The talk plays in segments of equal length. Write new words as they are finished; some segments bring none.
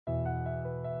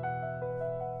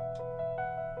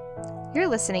You're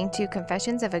listening to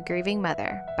Confessions of a Grieving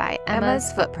Mother by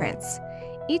Emma's Footprints.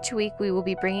 Each week, we will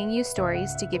be bringing you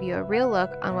stories to give you a real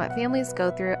look on what families go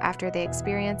through after they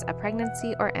experience a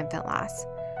pregnancy or infant loss.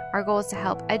 Our goal is to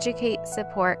help educate,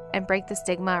 support, and break the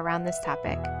stigma around this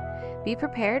topic. Be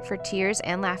prepared for tears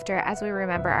and laughter as we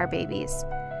remember our babies.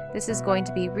 This is going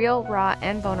to be real, raw,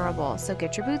 and vulnerable, so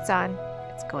get your boots on.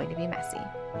 It's going to be messy.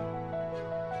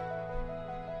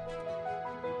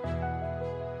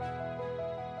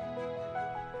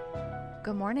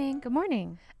 Good morning. Good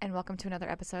morning. And welcome to another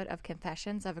episode of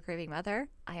Confessions of a Grieving Mother.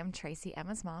 I am Tracy,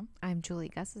 Emma's mom. I'm Julie,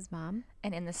 Gus's mom.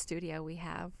 And in the studio, we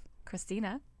have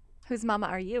Christina. Whose mama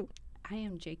are you? I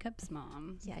am Jacob's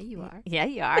mom. Yeah, you are. Yeah,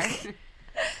 you are.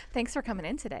 Thanks for coming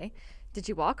in today. Did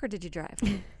you walk or did you drive?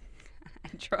 I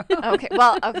drove. Okay.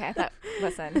 Well, okay. I thought,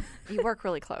 listen, you work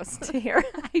really close to here.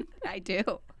 I do.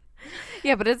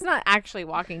 Yeah, but it's not actually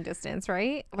walking distance,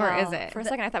 right? Or Well, is it? For a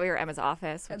second, I thought we were Emma's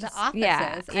office. Which The is, offices.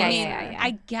 yeah. I mean, Yeah.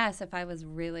 I guess if I was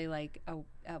really like a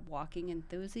walking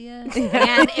enthusiast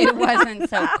and it wasn't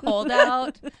so cold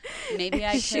out, maybe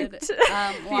I could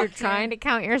walk You're trying to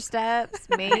count your steps,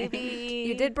 maybe.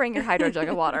 you did bring your hydro jug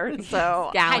of water,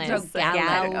 so Gallons.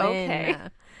 Gallon. Okay.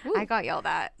 I got yelled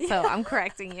at, so I'm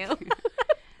correcting you.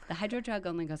 The hydro jug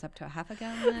only goes up to a half a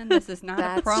gallon. This is not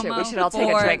That's a promo true. We should all take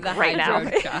a for drink the right now.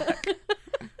 hydro jug.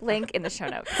 link in the show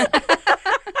notes.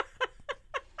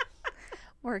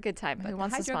 We're a good time. Who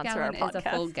wants to Hydro sponsor our gallon is a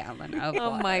full podcast? gallon of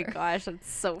Oh my water. gosh,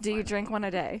 that's so Do you funny. drink one a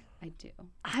day? I do.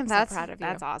 I'm That's so proud of you.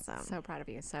 That's awesome. So proud of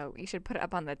you. So you should put it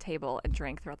up on the table and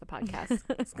drink throughout the podcast.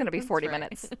 It's going to be 40 right.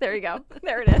 minutes. There you go.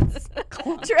 There it is.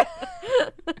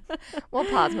 We'll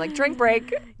pause. Like, drink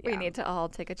break. We Yeah. need to all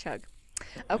take a chug.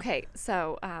 Okay,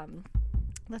 so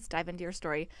let's dive into your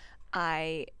story.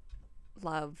 I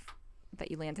love that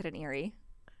you landed in Erie,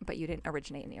 but you didn't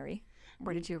originate in Erie.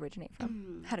 Where did you originate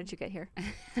from? How did you get here?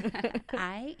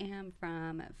 I am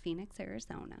from Phoenix,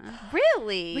 Arizona.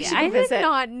 Really? We should I go visit. did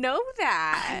not know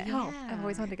that. Oh, I've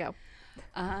always wanted to go.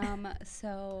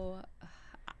 So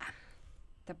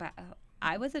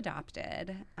I was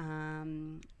adopted,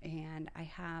 and I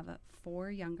have 4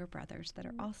 younger brothers that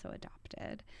are also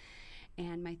adopted.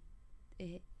 And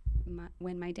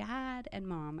when my dad and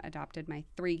mom adopted my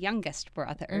 3 youngest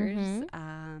brothers,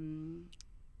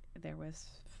 there was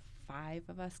 5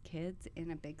 of us kids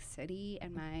in a big city,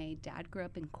 and my dad grew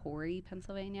up in Corey,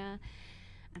 Pennsylvania.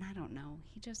 And I don't know,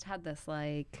 he just had this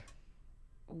like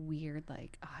weird I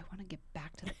want to get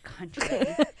back to the country.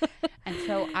 And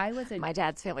so I was a My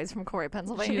dad's family's from Corey,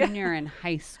 Pennsylvania. junior in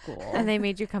high school. And they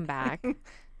made you come back.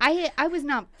 I was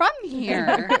not from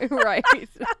here. Right.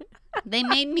 They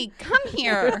made me come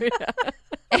here.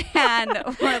 And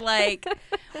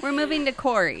we're moving to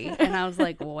Corey. And I was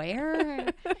like, where?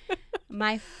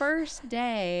 My first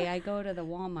day, I go to the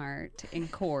Walmart in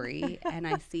Corey and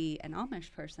I see an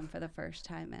Amish person for the first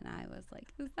time. And I was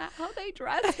like, is that how they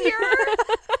dress here?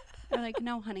 They're like,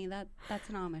 no, honey, that's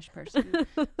an Amish person.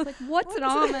 It's like, what's an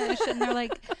Amish? And they're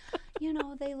like,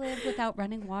 they live without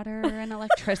running water and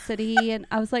electricity. And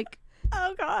I was like,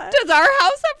 Oh, God. does our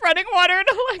house have running water and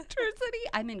electricity?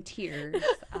 I'm in tears.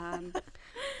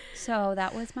 So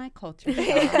that was my culture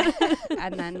shock.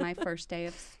 And then my first day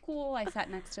of school, I sat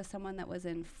next to someone that was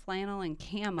in flannel and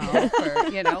camo for,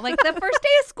 like the first day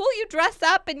of school, you dress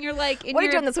up and you're like, What are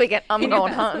you doing this weekend? I'm in your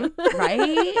going best- hunting.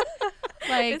 right?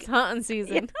 Like It's hunting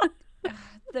season.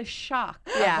 the shock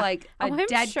Yeah. of like a Oh, I'm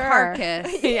dead sure.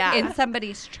 carcass Yeah. in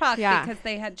somebody's truck Yeah. because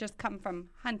they had just come from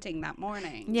hunting that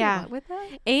morning. Yeah. What with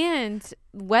that? And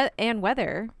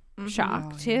weather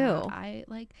shock, Oh, too.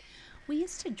 yeah. We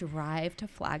used to drive to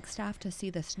Flagstaff to see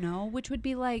the snow, which would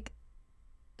be like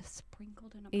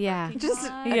sprinkled in a Yeah. parking Just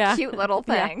lot. Yeah. a cute little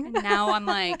Yeah. thing. And now I'm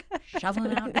like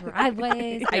shoveling out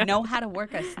driveways. I know how to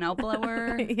work a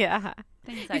snowblower. Yeah.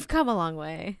 Things You've come a long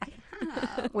way. I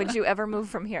have. Would you ever move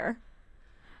from here?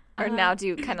 Or now do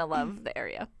you kind of love the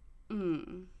area?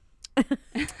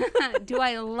 Do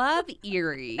I love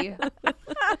Erie?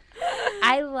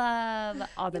 I love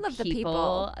all the love the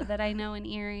people that I know in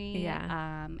Erie.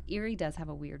 Yeah. Erie does have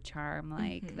a weird charm,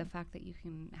 like the fact that you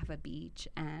can have a beach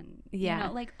and Yeah.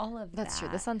 like all of That's that. true.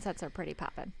 The sunsets are pretty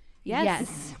poppin'.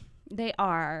 Yes, they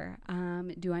are.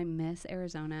 Do I miss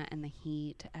Arizona and the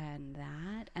heat and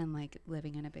that and like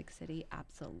living in a big city?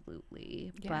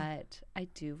 Absolutely. Yeah. But I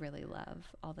do really love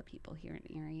all the people here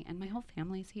in Erie, and my whole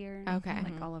family's here. Okay.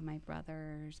 Like all of my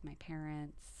brothers, my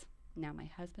parents, now my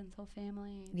husband's whole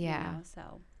family. Yeah.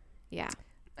 So Yeah.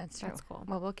 That's true. That's cool.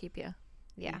 Well, we'll keep you.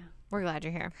 Yeah. We're glad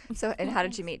you're here. So, and how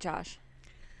did you meet Josh?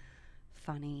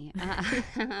 funny.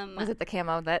 Was it the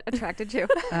camo that attracted you?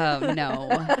 Oh no,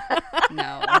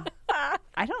 no.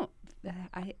 I don't.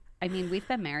 I mean, we've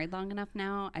been married long enough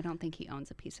now. I don't think he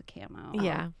owns a piece of camo.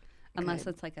 Yeah. Unless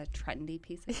it's like a trendy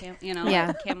piece of camo, Yeah.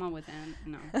 like camo within.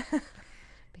 No,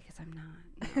 because I'm not.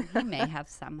 No. He may have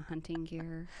some hunting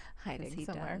gear. 'Cause Hiding he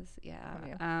somewhere. does. from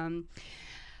Yeah.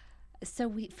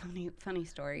 So funny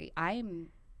story. I'm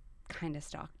kind of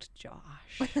stalked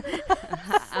Josh.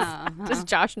 Does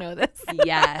Josh know this?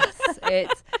 Yes,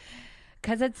 it's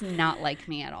because it's not like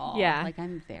me at all. Yeah. Like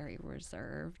I'm very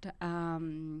reserved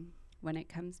when it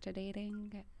comes to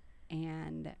dating,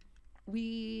 and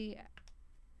it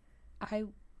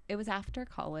was after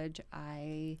college.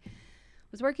 I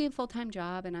was working a full-time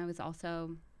job, and I was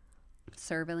also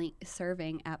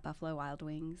serving at Buffalo Wild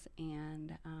Wings,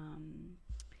 and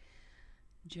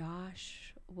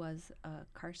Josh was a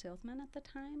car salesman at the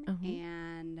time,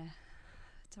 and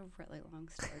it's a really long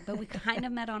story, but we kind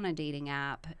of met on a dating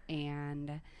app,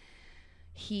 and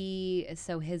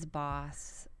his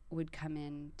boss would come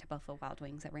in to Buffalo Wild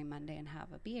Wings every Monday and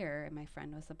have a beer, and my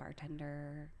friend was the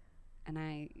bartender, and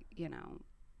I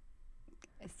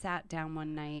sat down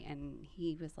one night, and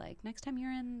he was like, next time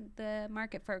you're in the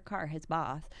market for a car, his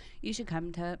boss, you should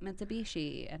come to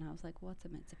Mitsubishi. And I was like, what's a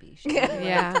Mitsubishi?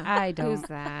 Yeah. Like, I don't. Who's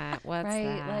that? What's Right?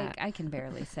 that? Like, I can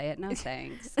barely say it. No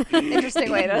thanks.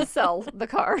 Interesting way to sell the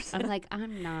cars. I'm like,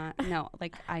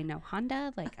 like, I know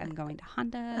Honda. Like, I'm going to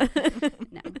Honda.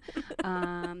 No.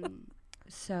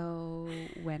 So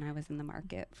when I was in the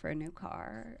market for a new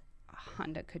car,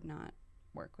 Honda could not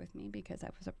work with me because I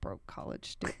was a broke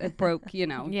college student,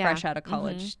 fresh out of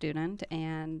college student.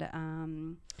 And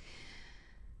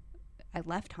I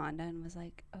left Honda and was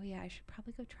like, oh yeah, I should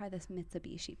probably go try this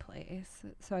Mitsubishi place.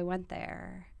 So I went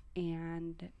there,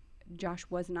 and Josh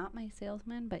was not my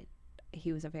salesman, but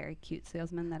he was a very cute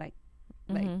salesman that I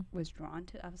was drawn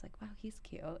to. I was like, wow, he's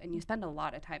cute. And you spend a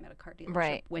lot of time at a car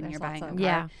dealership when There's you're lots buying a of- car.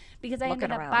 Yeah. Because I Looking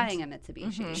ended up around. buying a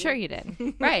Mitsubishi. Sure you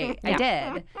did. Right. I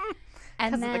did.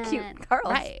 And Because of the then- cute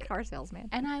right. car salesman.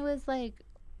 And I was like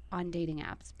on dating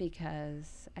apps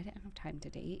because I didn't have time to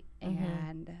date.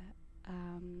 And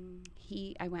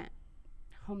I went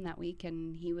home that week,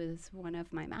 and he was one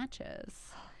of my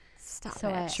matches. Stop So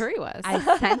it. Sure he was.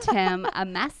 I sent him a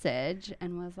message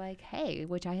and was like, hey,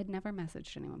 which I had never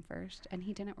messaged anyone first, and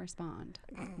he didn't respond.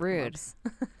 Rude.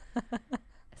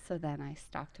 So then I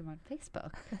stalked him on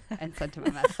Facebook and sent him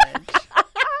a message.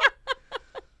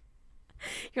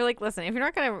 You're like, listen, if you're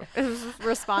not going to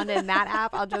respond in that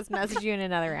app, I'll just message you in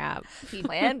another app.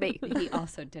 Plan B. He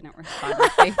also didn't respond on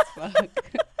Facebook.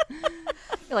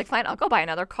 You're like, fine, I'll go buy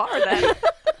another car then.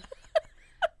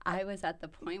 I was at the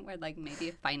point where, like, maybe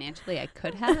if financially I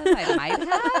could have, I might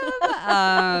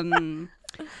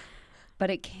have. But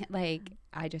it can't, like,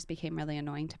 I just became really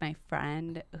annoying to my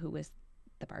friend who was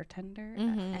the bartender.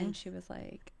 And she was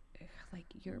like,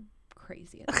 you're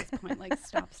crazy at this point. Like,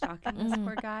 stop stalking this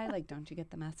poor guy. Like, don't you get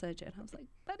the message? And I was like,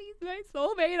 but he's my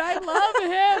soulmate. I love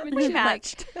him. And We she's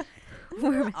matched. like,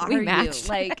 who are We you? matched.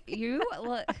 Like,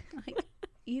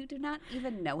 you do not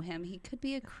even know him. He could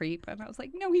be a creep. And I was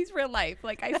like, no, he's real life.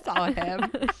 Like, I saw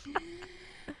him.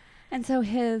 And so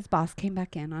his boss came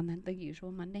back in on the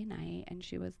usual Monday night, and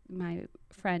my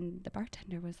friend, the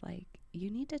bartender, was like, you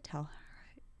need to tell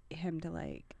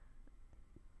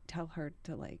her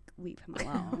to leave him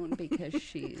alone because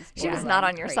she's She was not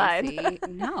on your side. crazy."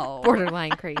 No.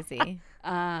 Borderline crazy.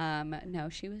 No,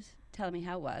 she was telling me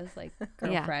how it was, like,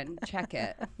 girlfriend, check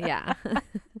it. Yeah.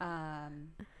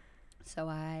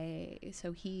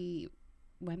 So he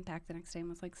went back the next day and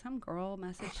was like, some girl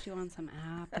messaged you on some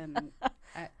app, and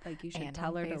like, you should And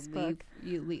tell on her Facebook.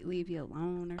 to leave you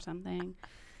alone or something.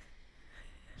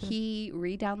 He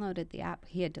re-downloaded the app.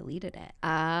 He had deleted it.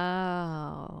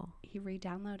 Oh. He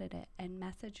re-downloaded it and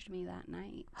messaged me that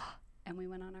night. And we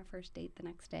went on our first date the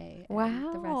next day.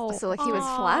 and the Wow. rest So, like, he was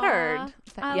flattered.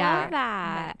 I Yeah. love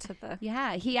that. To the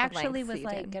Yeah, he actually lengths was he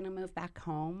like did. gonna move back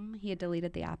home. He had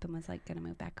deleted the app and was like gonna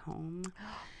move back home.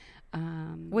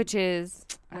 Which is,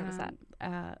 what was that?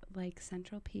 Like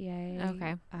Central PA.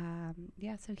 Okay.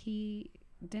 Yeah, so he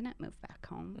didn't move back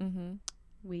home. Mm-hmm.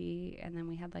 And then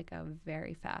we had like a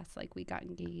very fast, like, we got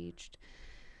engaged,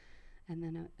 and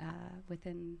then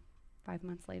within 5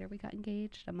 months later we got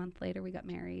engaged. A month later we got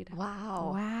married.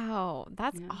 wow. Wow.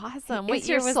 That's Yeah. awesome. It's What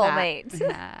your year was that?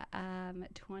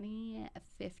 soulmate.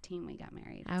 2015 we got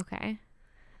married. Okay.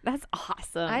 That's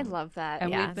awesome. I love that. And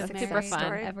yeah, we've been that's married super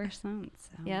fun. ever since.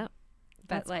 So. Yep. But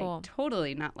That's like cool.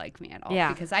 totally not like me at all.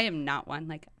 Yeah. Because I am not one.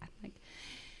 Like, I'm like,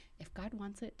 if if God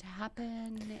wants it to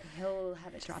happen, he'll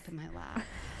have it drop in my lap.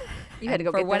 You had to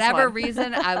go for get this whatever one.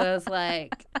 reason, I was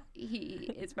like,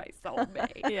 he is my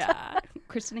soulmate. Yeah.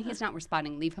 Kristen, he's not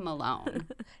responding. Leave him alone.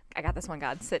 I got this one,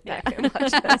 God. Sit back and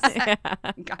watch this.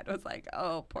 God was like,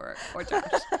 oh, poor Josh.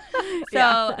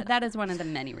 So that is one of the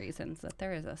many reasons that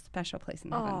there is a special place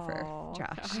in heaven for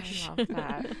Josh. I love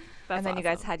that. And then you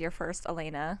guys had your first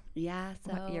Elena. Yeah.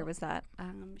 So What year was that?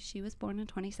 she was born in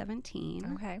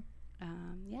 2017. Okay.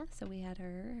 Yeah. So we had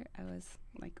her. I was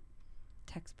like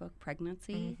textbook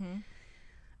pregnancy. Mm-hmm.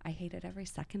 I hated every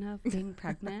second of being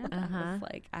pregnant. I was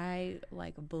like, I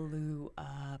blew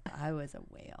up. I was a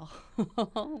whale.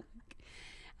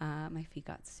 My feet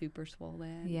got super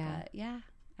swollen. Yeah.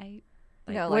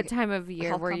 But yeah. What time of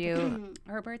year were you?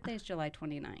 Her birthday is July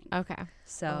 29th. Okay.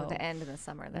 So the end of the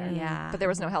summer there. Yeah. But there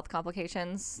was no health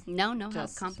complications. no health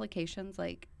Just- complications.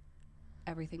 Like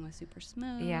everything was super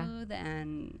smooth. Yeah.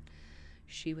 And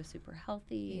she was super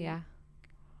healthy. Yeah.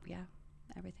 Yeah.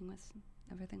 Everything was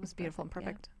It was beautiful and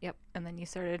perfect, yeah. perfect. Yep. And then you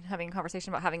started having a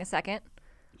conversation about having a second.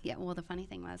 Yeah, well, the funny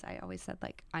thing was, I always said,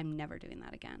 like, I'm never doing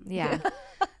that again. Yeah.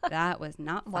 That was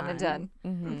not fun. One and done.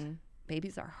 Mm-hmm.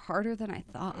 Babies are harder than I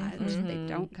thought. They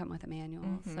don't come with a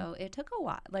manual. So it took a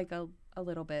while, like a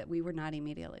little bit. We were not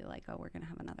immediately like, oh, we're going to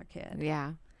have another kid.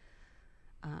 Yeah.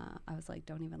 I was like,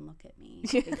 don't even look at me.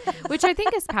 Which I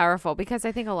think is powerful because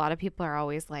I think a lot of people are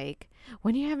always like,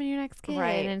 when are you having your next kid?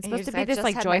 Right. And it's And you're supposed to just, be "I this just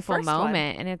like had my joyful first one."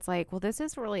 moment. And it's like, well, this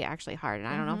is really actually hard. And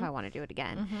I don't know if I want to do it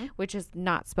again, which is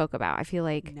not spoke about. I feel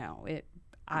like No,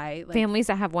 I like, families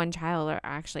that have one child are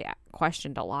actually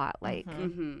questioned a lot. Like,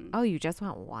 oh, you just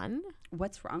want one?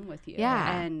 what's wrong with you?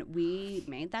 Yeah. And we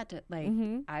made that,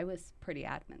 I was pretty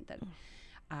adamant that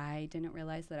I didn't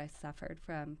realize that I suffered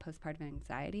from postpartum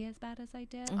anxiety as bad as I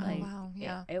did. Oh, Like, wow.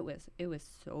 Yeah. It was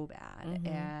so bad.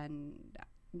 And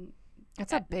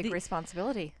It's a big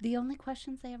responsibility. the only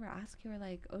questions they ever ask you are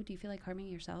like, oh, do you feel like harming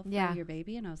yourself Yeah. or your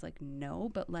baby? And I was like, no,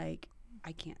 but like,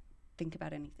 I can't think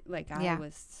about anything. Like, I Yeah.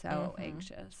 was so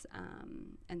anxious.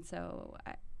 And so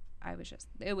I was just,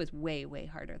 it was way, way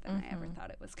harder than I ever thought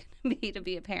it was going to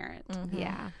be a parent.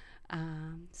 Yeah.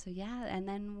 So yeah, and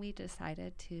then we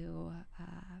decided to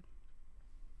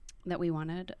that we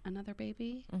wanted another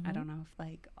baby. I don't know if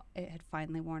like it had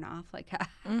finally worn off, like how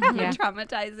Yeah.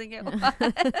 traumatizing it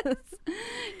was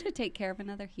to take care of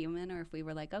another human, or if we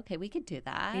were like, okay, we could do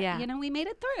that. Yeah. You know, we made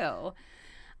it through.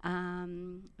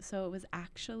 So it was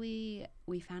actually,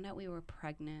 we found out we were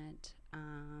pregnant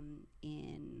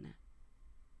in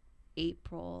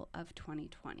April of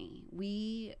 2020.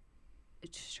 We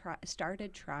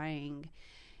started trying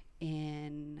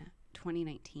in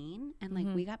 2019, and like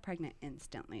we got pregnant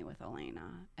instantly with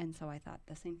Elena, and so I thought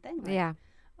the same thing. Like, Yeah.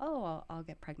 oh, I'll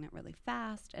get pregnant really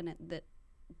fast, and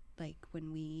like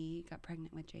when we got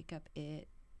pregnant with Jacob, it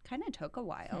kind of took a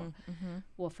while.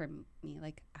 Well, for me,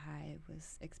 like I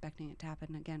was expecting it to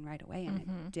happen again right away, and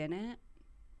it didn't.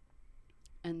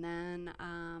 And then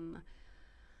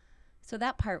so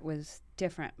that part was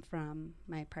different from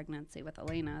my pregnancy with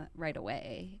Elena right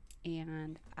away.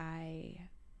 And I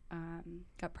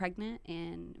got pregnant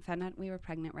and found out we were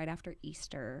pregnant right after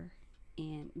Easter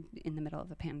in the middle of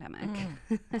the pandemic.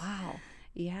 Wow.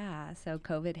 Yeah. So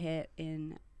COVID hit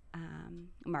in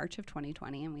March of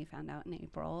 2020, and we found out in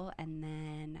April. And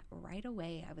then right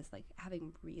away, I was like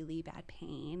having really bad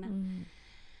pain.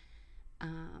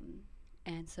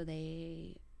 And so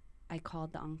I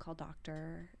called the on-call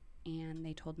doctor, and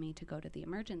they told me to go to the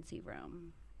emergency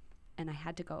room, and I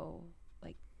had to go.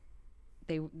 Like,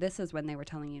 this is when they were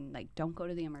telling you, like, don't go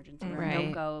to the emergency room, don't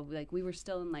Right. go. Like, we were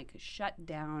still in like shut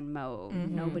down mode.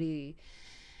 Nobody,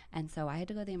 and so I had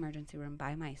to go to the emergency room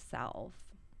by myself.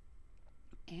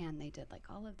 And they did like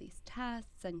all of these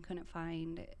tests and couldn't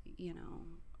find, you know,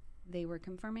 they were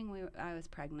confirming I was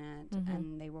pregnant,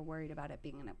 and they were worried about it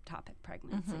being an ectopic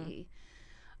pregnancy.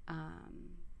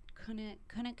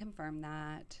 Couldn't confirm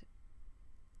that,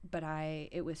 but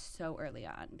it was so early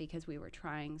on because we were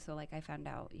trying. So like I found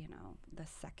out, you know, the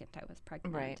second I was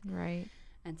pregnant. Right. Right.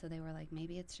 And so they were like,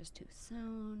 maybe it's just too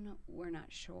soon. We're not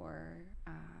sure.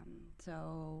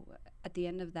 So at the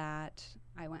end of that,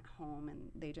 I went home,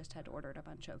 and they just had ordered a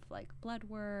bunch of like blood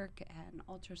work and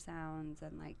ultrasounds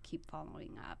and like keep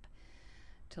following up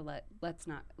to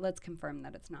let's confirm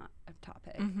that it's not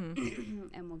ectopic,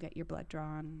 and we'll get your blood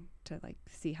drawn to like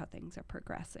see how things are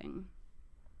progressing.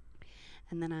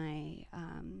 And then I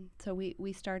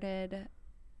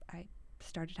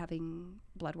started having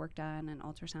blood work done and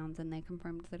ultrasounds, and they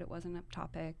confirmed that it wasn't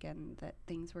ectopic and that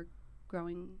things were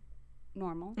growing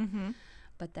normal,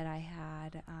 but that I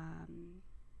had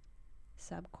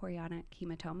subchorionic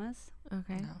hematomas,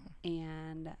 Okay.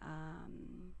 and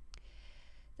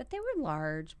that they were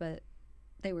large, but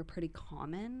they were pretty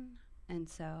common. And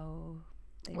so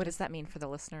What does that mean for the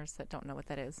listeners that don't know what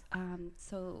that is?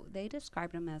 so they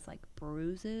described them as like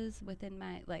bruises within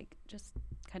my, like, just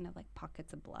kind of like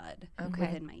pockets of blood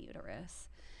within my uterus.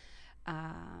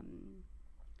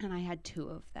 And I had 2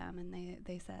 of them, and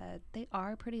they said they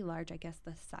are pretty large. I guess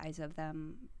the size of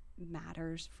them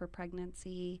matters for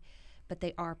pregnancy, but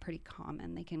they are pretty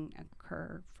common. They can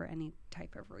occur for any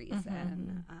type of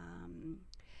reason.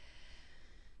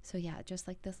 So yeah, just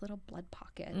like this little blood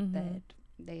pocket that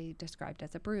they described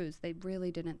as a bruise. They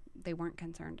really they weren't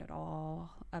concerned at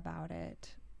all about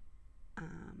it.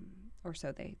 Or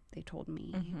so they told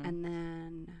me. And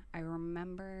then I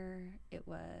remember it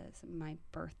was my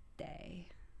birthday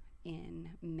in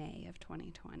May of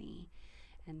 2020,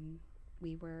 and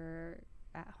we were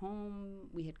at home.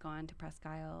 We had gone to Presque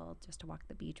Isle just to walk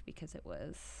the beach because it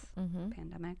was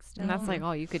pandemic still. And that's like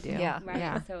all you could do. Yeah. Right.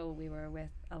 Yeah. So we were with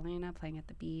Elena playing at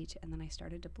the beach, and then I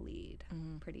started to bleed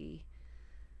pretty,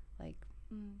 like,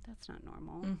 that's not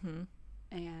normal.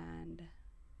 And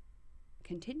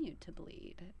continued to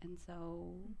bleed. And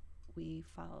so we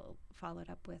followed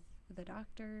up with the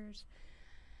doctors,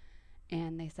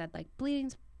 and they said, like,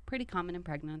 bleeding's pretty common in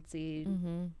pregnancy.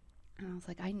 And I was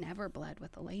like, I never bled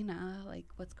with Elena. Like,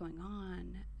 what's going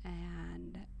on?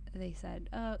 And they said,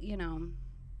 oh, you know,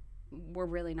 we're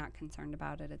really not concerned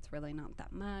about it. It's really not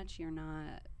that much. You're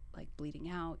not, like, bleeding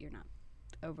out. You're not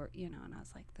over, you know. And I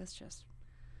was like, this just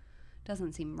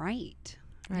doesn't seem right.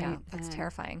 Yeah, that's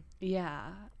terrifying.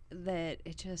 Yeah, that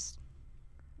it just,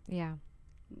 Yeah.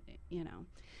 you know.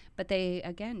 But they,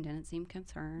 again, didn't seem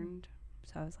concerned.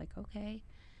 So I was like, okay.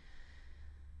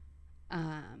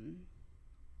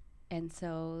 And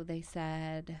so they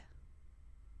said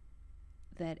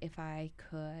that if I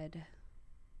could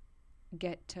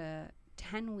get to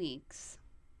 10 weeks,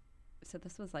 so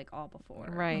this was like all before.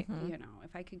 Right. You know,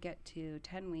 if I could get to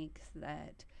 10 weeks,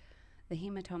 that the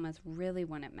hematomas really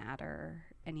wouldn't matter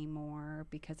anymore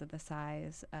because of the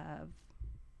size of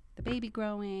the baby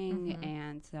growing.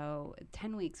 And so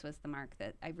 10 weeks was the mark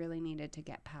that I really needed to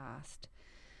get past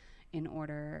in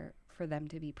order for them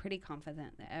to be pretty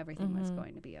confident that everything was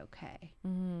going to be okay.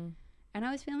 And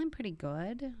I was feeling pretty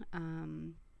good.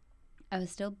 I was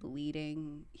still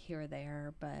bleeding here or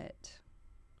there, but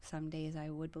some days I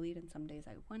would bleed and some days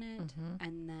I wouldn't.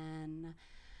 And then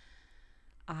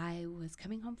I was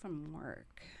coming home from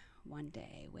work one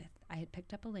day I had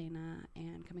picked up Elena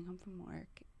and coming home from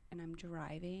work, and I'm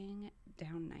driving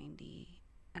down 90,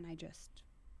 and I just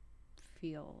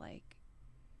feel like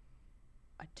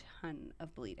a ton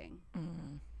of bleeding.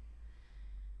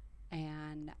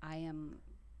 And I am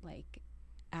like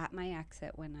at my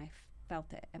exit when I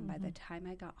felt it, and by the time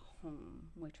I got home,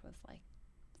 which was like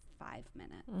 5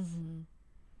 minutes,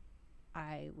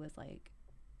 I was like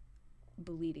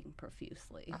bleeding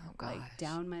profusely. Oh, gosh. Like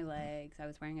down my legs. I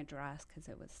was wearing a dress because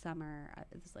it was summer.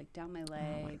 It was like down my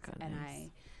legs, and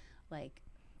I like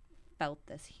felt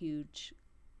this huge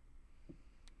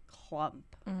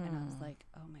clump, and I was like,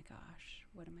 oh my gosh,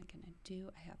 what am I gonna do?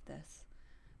 I have this,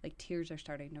 like, tears are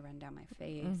starting to run down my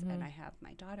face, and I have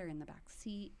my daughter in the back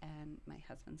seat, and my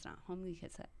husband's not home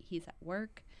because he's at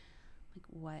work. Like,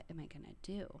 what am I gonna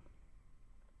do?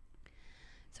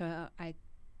 So I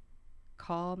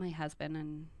call my husband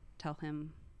and tell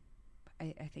him,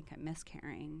 I think I'm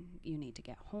miscarrying. You need to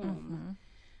get home.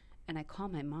 And I call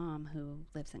my mom, who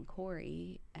lives in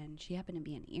Corey, and she happened to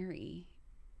be in Erie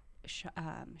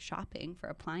shopping for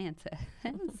appliances.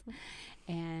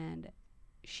 And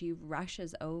she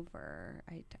rushes over.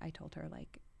 I told her,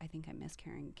 like, I think I'm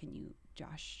miscarrying.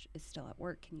 Josh is still at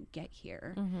work. Can you get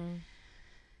here?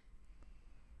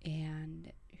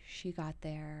 And she got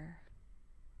there.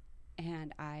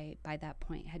 And I, by that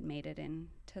point, had made it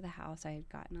into the house. I had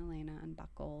gotten Elena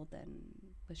unbuckled and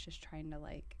was just trying to,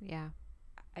 like... Yeah.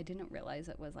 I didn't realize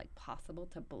it was, like, possible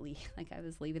to bleed. Like, I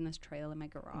was leaving this trail in my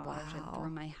garage and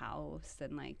through my house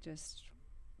and, like, just...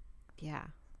 Yeah.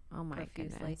 Oh, my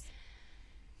goodness.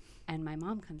 And my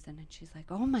mom comes in and she's like,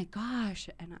 oh, my gosh.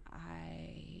 And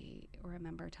I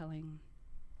remember telling...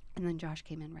 And then Josh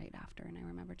came in right after, and I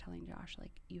remember telling Josh,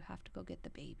 like, you have to go get the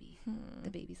baby. The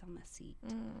baby's on the seat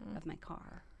of my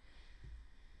car.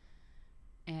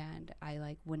 And I,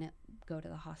 like, wouldn't go to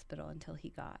the hospital until he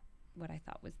got what I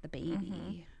thought was the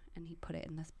baby. And he put it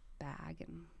in this bag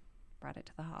and brought it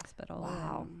to the hospital.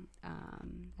 Wow.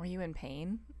 And, were you in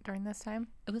pain during this time?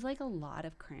 it was, like, a lot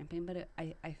of cramping, but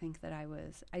I think that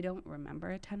I don't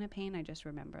remember a ton of pain. I just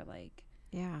remember, like,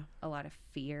 Yeah. a lot of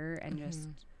fear and just...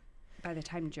 By the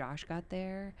time Josh got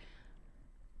there,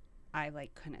 I,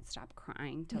 like, couldn't stop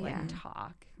crying to, like,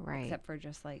 talk. Right. Except for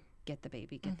just, like, get the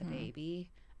baby, get the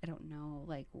baby. I don't know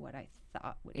like what I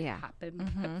thought would Yeah. happen,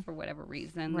 Mm-hmm. but for whatever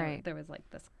reason, Right. there was like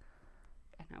this,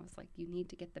 and I was like, you need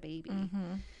to get the baby.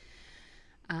 Mm-hmm.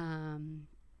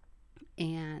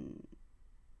 And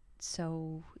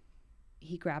so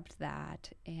he grabbed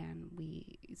that, and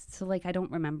so like I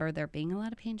don't remember there being a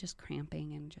lot of pain, just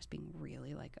cramping and just being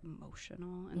really like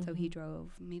emotional. And so he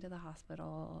drove me to the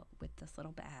hospital with this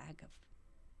little bag of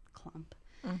clump,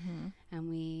 Mm-hmm. and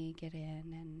we get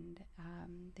in, and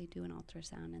they do an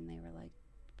ultrasound, and they were like,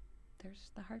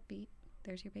 there's the heartbeat,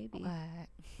 there's your baby.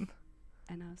 What?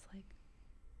 And I was like,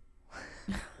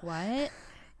 what?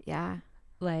 Yeah.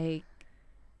 Like,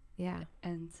 Yeah.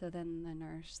 and so then the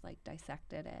nurse like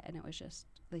dissected it, and it was just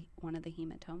one of the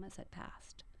hematomas had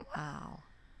passed. Wow.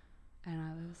 And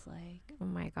I was like, Oh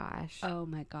my gosh. oh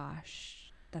my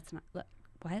gosh, that's not,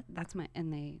 what? That's my,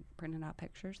 and they printed out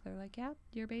pictures. They're like, yeah,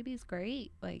 your baby's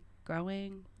great. Like,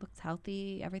 growing, looks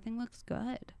healthy, everything looks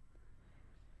good.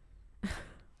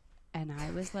 And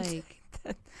I was like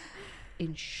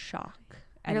in shock.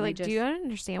 And You're they like, do you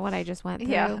understand what I just went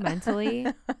through Yeah. mentally?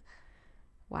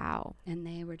 Wow. And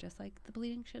they were just like, the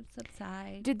bleeding should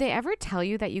subside. Did they ever tell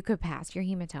you that you could pass your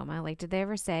hematoma? Like, did they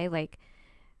ever say, like,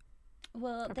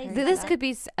 Well, they Prepared said this that- could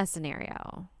be a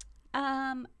scenario?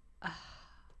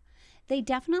 They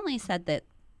definitely said that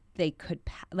they could,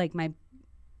 like, my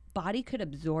body could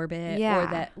absorb it, Yeah. or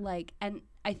that, like, and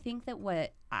I think that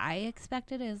what I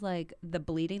expected is like the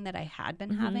bleeding that I had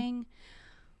been having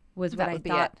was That what I would be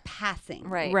thought it. passing.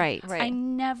 Right. Right. Right. I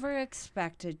never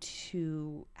expected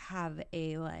to have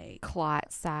a like,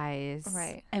 Clot size.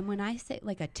 Right. and when I say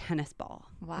like a tennis ball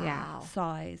Wow.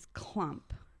 size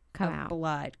clump Come of out.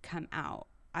 blood come out,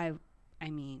 I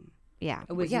mean, Yeah.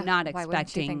 I was Yeah, not why wouldn't you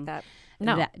expecting think that?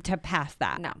 No. that, to pass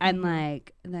that. No. And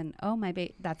like, then, oh,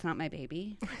 that's not my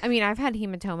baby. I mean, I've had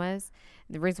hematomas.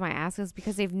 The reason why I ask is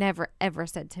because they've never, ever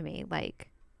said to me,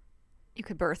 like, You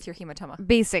could birth your hematoma.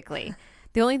 basically.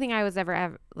 The only thing I was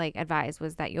ever like advised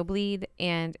was that you'll bleed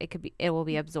and it will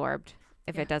be absorbed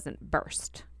if Yeah. it doesn't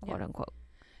burst, quote Yeah. unquote.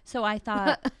 So I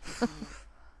thought,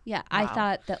 I Wow.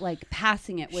 thought that like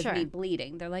passing it was Sure. me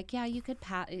bleeding. They're like, yeah, you could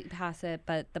pass it,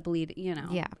 but the bleed,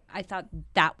 Yeah. I thought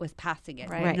that was passing it,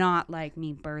 Right. not like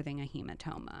me birthing a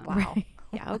hematoma. Wow. Right.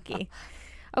 Yeah. Okay.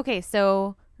 Okay.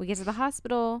 So we get to the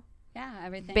hospital. Yeah,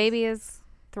 everything. Baby is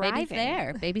thriving. Baby's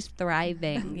there. Baby's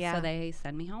thriving. Yeah. So they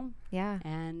send me home, Yeah.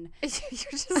 and You're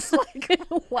just like,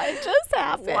 what just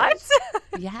happened? What?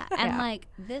 yeah, and Yeah. like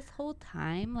this whole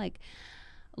time, like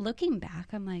looking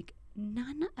back, I'm like,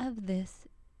 none of this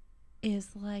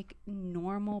is like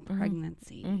normal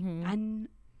pregnancy. Mhm. And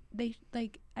they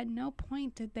like at no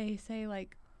point did they say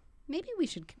like, maybe we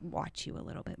should watch you a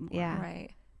little bit more. Yeah.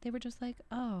 Right. They were just like,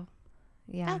 oh,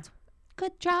 Yeah. that's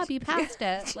good job, you passed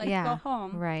it. Like, Yeah. go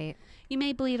home. Right. You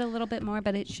may bleed a little bit more,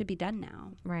 but it should be done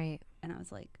now. Right. And I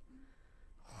was like,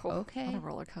 Oh, Okay. What a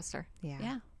roller coaster. Yeah.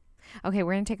 yeah. Okay.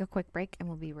 We're going to take a quick break and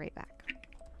we'll be right back.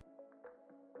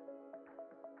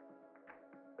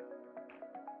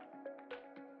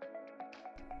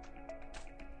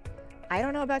 I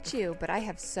don't know about you, but I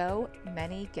have so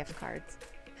many gift cards.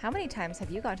 How many times have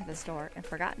you gone to the store and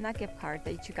forgotten that gift card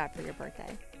that you got for your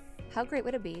birthday? How great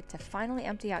would it be to finally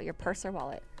empty out your purse or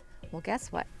wallet? Well,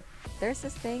 guess what? There's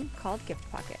this thing called Gift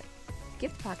Pocket.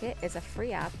 Gift Pocket is a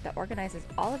free app that organizes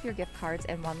all of your gift cards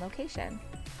in one location.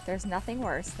 There's nothing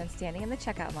worse than standing in the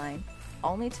checkout line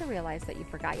only to realize that you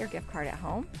forgot your gift card at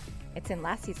home, it's in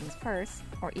last season's purse,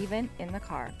 or even in the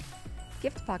car.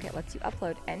 Gift Pocket lets you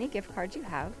upload any gift cards you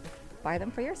have, buy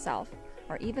them for yourself,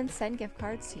 or even send gift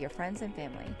cards to your friends and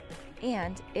family.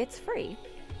 And it's free.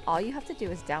 All you have to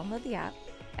do is download the app,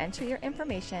 enter your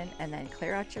information, and then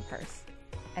clear out your purse.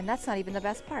 And that's not even the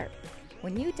best part.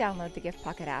 When you download the Gift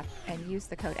Pocket app and use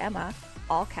the code EMMA,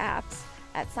 all caps,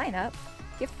 at sign up,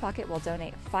 Gift Pocket will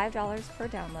donate $5 per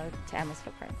download to Emma's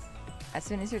Footprints. As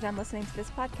soon as you're done listening to this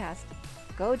podcast,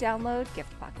 go download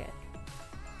Gift Pocket.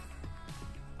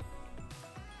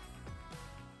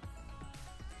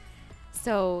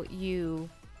 So you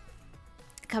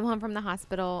come home from the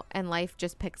hospital and life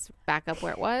just picks back up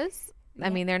where it was. I Yeah.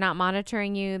 mean, they're not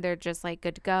monitoring you. They're just like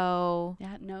good to go.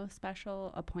 Yeah, no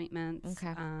special appointments.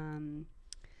 Okay.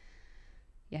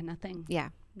 Yeah, nothing. Yeah.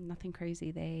 Nothing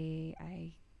crazy.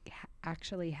 I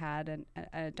actually had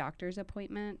a doctor's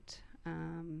appointment,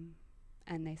 and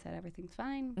they said everything's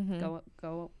fine. Mhm.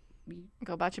 Go.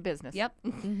 Go about your business. Yep.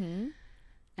 Mm-hmm.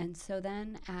 And so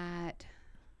then at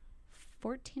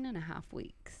 14 and a half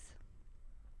weeks,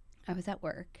 I was at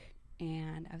work,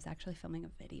 and I was actually filming a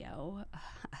video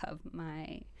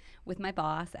with my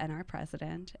boss and our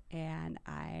president, and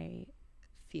I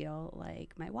feel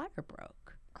like my water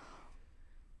broke.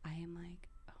 I am like,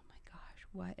 oh my gosh,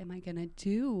 what am I going to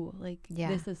do? Like, Yeah.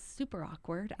 this is super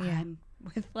awkward. Yeah. I'm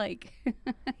with like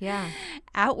Yeah.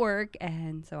 at work.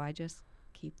 And so I just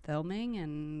keep filming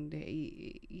and,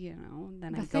 you know,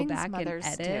 then I go back and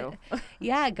edit.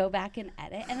 Yeah, go back and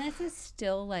edit. And this is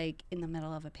still like in the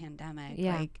middle of a pandemic.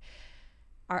 Yeah. Like,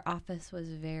 our office was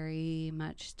very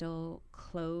much still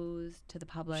closed to the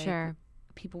public. Sure.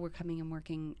 People were coming and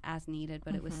working as needed,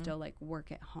 but it was still like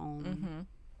work at home.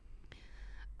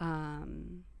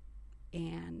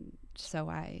 And so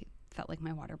I felt like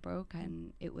my water broke,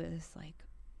 and it was like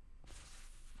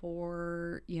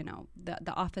you know,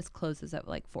 the office closes at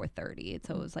like 4:30.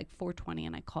 So it was like 4:20,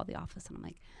 and I called the office and I'm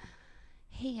like,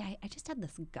 hey, I just had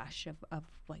this gush of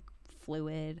like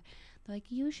fluid. They're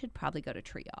like, you should probably go to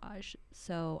triage.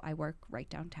 So I work right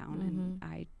downtown, and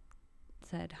I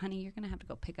said, honey, you're going to have to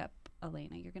go pick up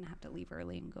Elena. You're going to have to leave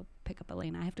early and go pick up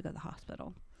Elena. I have to go to the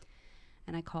hospital.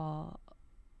 And I called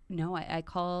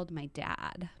my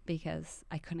dad because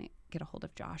I couldn't get a hold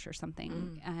of Josh or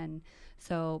something. And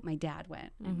so my dad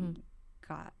went and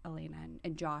got Elena,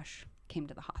 and Josh came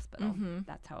to the hospital.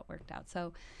 That's how it worked out.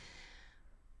 So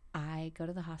I go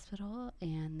to the hospital,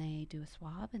 and they do a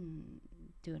swab and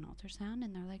do an ultrasound,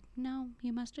 and they're like, no,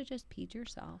 you must have just peed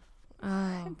yourself.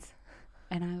 Oh.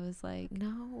 And I was like,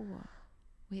 No.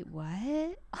 wait,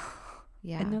 what?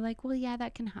 Yeah. And they're like, well, yeah,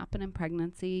 that can happen in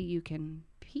pregnancy. You can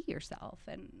pee yourself.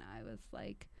 And I was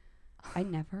like, I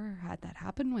never had that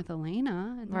happen with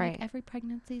Elena. And they're Right. like, every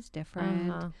pregnancy is different.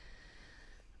 Uh-huh.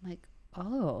 I'm like,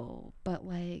 oh, but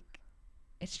like,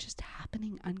 it's just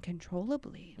happening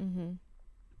uncontrollably.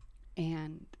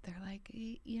 And they're like,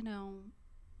 you know,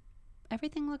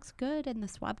 everything looks good. And the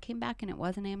swab came back and it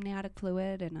wasn't amniotic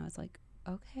fluid. And I was like,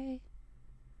 okay.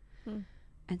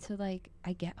 And so like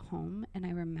I get home, and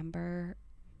I remember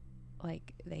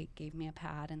like they gave me a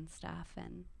pad and stuff.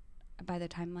 And by the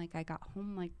time like I got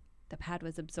home, like the pad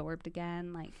was absorbed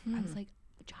again. Like I was like,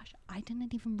 Josh, I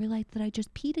didn't even realize that I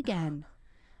just peed again.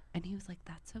 And he was like,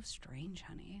 that's so strange,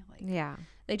 honey. Like, Yeah.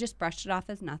 they just brushed it off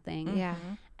as nothing. Yeah.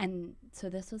 And so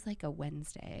this was like a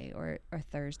Wednesday or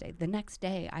Thursday. The next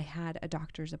day I had a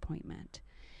doctor's appointment,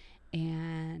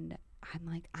 and I'm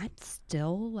like, I'm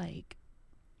still like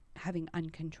having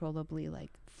uncontrollably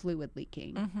like fluid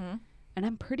leaking. And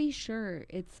I'm pretty sure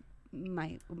it's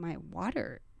my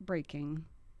water breaking.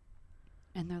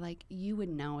 And they're like, you would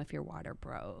know if your water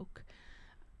broke.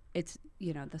 It's,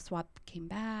 you know, the swab came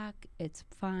back. It's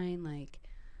fine. Like,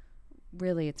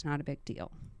 really, it's not a big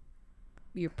deal.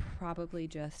 You're probably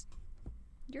just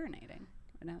urinating.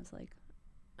 And I was like,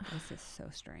 this is so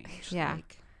strange. Yeah.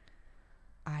 Like,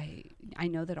 I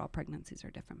know that all pregnancies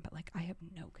are different, but like, I have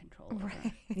no control over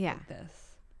Yeah. this.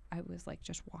 I was like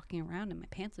just walking around, and my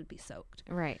pants would be soaked.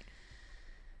 Right.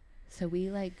 So we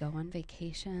like go on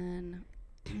vacation.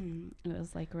 It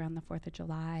was like around the 4th of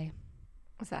July.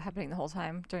 Was that happening the whole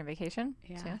time during vacation?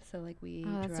 Yeah. too? So like we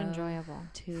Oh, that's drove enjoyable.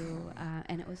 to,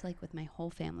 and it was like with my whole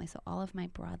family. So all of my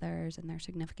brothers and their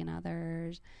significant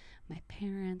others, my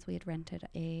parents, we had rented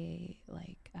a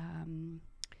like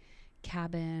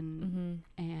cabin,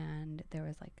 and there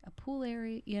was like a pool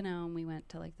area, you know, and we went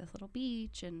to like this little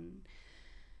beach, and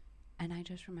I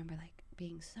just remember like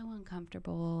being so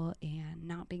uncomfortable and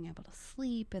not being able to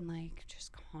sleep, and like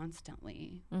just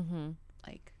constantly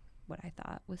like what I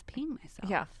thought was peeing myself.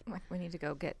 Yeah. Like, we need to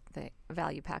go get the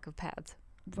value pack of pads.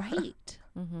 Right.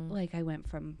 Like I went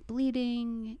from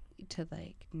bleeding to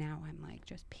like now I'm like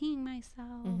just peeing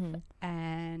myself,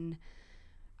 and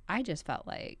I just felt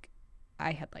like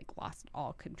I had like lost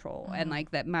all control, and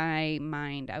like that my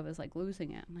mind, I was like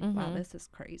losing it. I'm like, wow, this is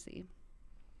crazy.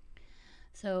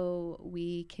 So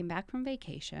we came back from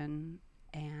vacation,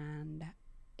 and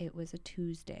it was a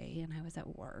Tuesday, and I was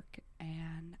at work,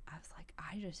 and I was like,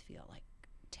 I just feel like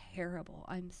terrible.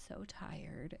 I'm so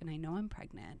tired, and I know I'm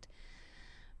pregnant,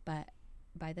 but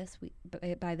by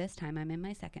this time I'm in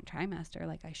my second trimester.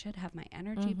 Like, I should have my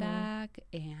energy back,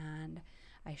 and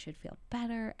I should feel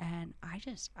better, and I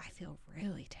feel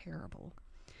really terrible.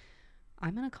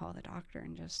 I'm gonna call the doctor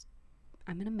and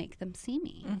I'm gonna make them see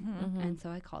me. And so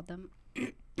I called them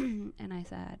and I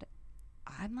said,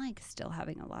 I'm like still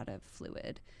having a lot of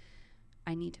fluid.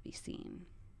 I need to be seen.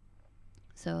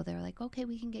 So they were like, okay,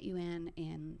 we can get you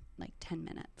in like 10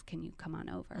 minutes. Can you come on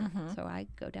over? So I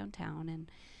go downtown and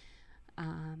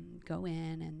go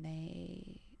in, and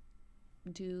they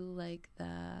do like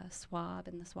the swab,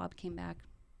 and the swab came back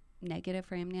negative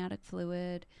for amniotic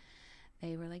fluid.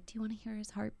 They were like, do you want to hear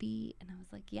his heartbeat? And I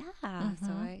was like, yeah.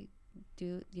 So I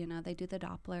do, you know, they do the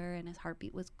Doppler, and his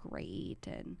heartbeat was great.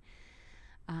 And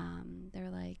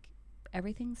they're like,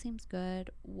 everything seems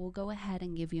good. We'll go ahead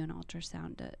and give you an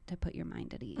ultrasound to put your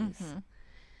mind at ease.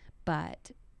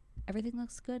 but everything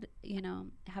looks good,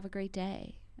 have a great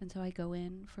day. And so I go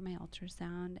in for my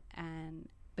ultrasound, and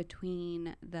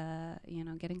between the,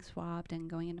 getting swabbed and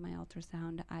going into my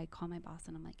ultrasound, I call my boss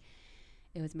and I'm like,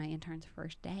 it was my intern's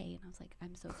first day. And I was like,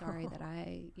 I'm so sorry that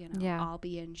I'll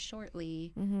be in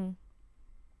shortly.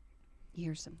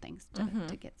 Here's some things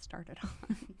to get started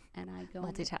on. And I go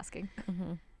multitasking.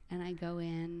 And I go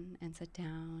in and sit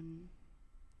down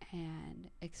and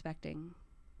expecting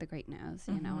the great news.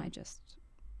 It's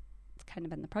kind of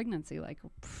been the pregnancy, like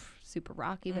super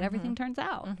rocky, but everything turns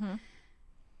out. And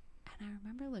I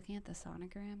remember looking at the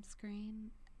sonogram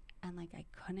screen and like I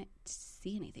couldn't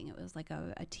see anything. It was like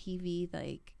a TV,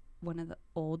 like one of the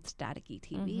old staticky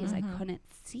TVs. I couldn't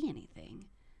see anything.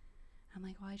 I'm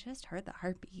like, well, I just heard the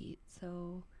heartbeat.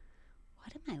 So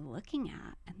what am I looking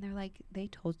at? And they're like, they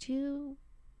told you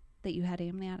that you had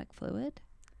amniotic fluid?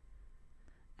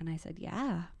 And I said,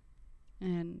 yeah.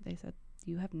 And they said,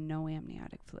 you have no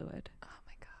amniotic fluid. Oh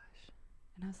my gosh.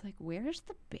 And I was like, where's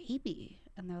the baby?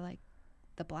 And they're like,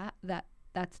 the black,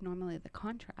 that's normally the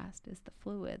contrast is the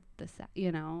fluid,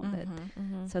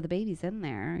 so the baby's in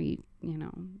there,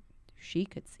 she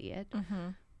could see it,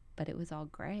 but it was all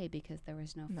gray because there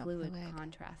was no fluid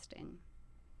contrasting.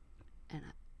 And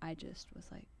I just was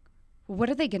like, well, what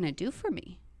are they going to do for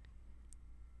me?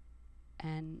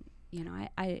 And,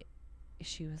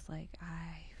 she was like,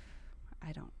 I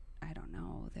don't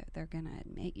know. They're going to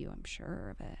admit you. I'm sure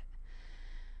of it.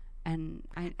 And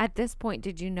at this point,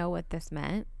 did you know what this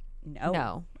meant?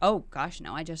 No. Oh gosh,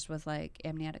 no. I just was like,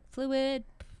 amniotic fluid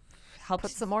helps.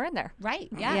 Put some more in there. Right.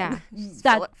 Yeah.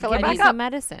 Fill it back some up.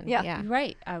 medicine. Yeah.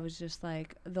 Right. I was just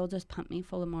like, they'll just pump me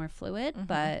full of more fluid,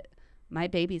 but my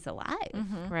baby's alive.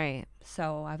 Right.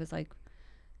 So I was like,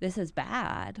 this is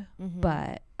bad,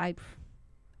 but I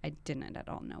didn't at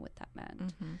all know what that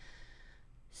meant.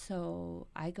 So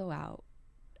I go out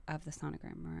of the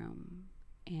sonogram room,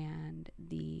 and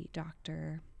the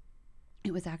doctor,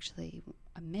 it was actually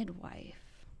a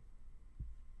midwife,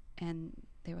 and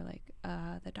they were like,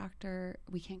 the doctor,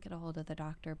 we can't get a hold of the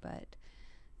doctor, but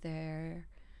they're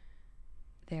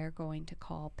going to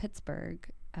call Pittsburgh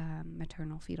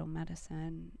maternal fetal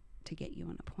medicine to get you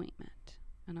an appointment.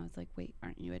 And I was like, wait,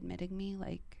 aren't you admitting me?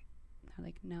 Like, they're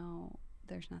like, no,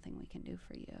 there's nothing we can do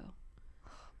for you.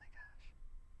 Oh my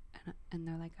gosh. And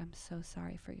they're like, I'm so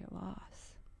sorry for your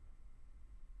loss.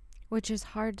 Which is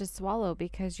hard to swallow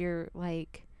because you're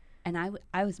like... And I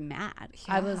was mad.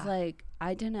 Yeah. I was like,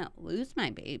 I didn't lose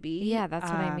my baby. Yeah, that's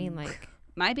what I mean. Like,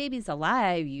 my baby's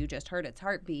alive. You just heard its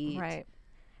heartbeat. Right.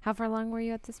 How far along were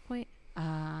you at this point?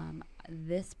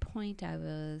 This point I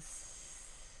was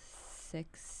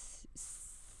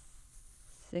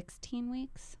 16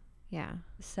 weeks. Yeah.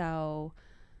 So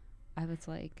I was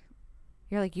like...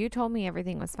 You're like, you told me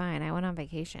everything was fine. I went on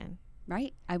vacation.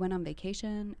 Right. I went on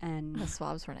vacation and... The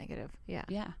swabs were negative. Yeah.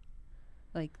 Yeah.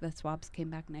 Like the swabs came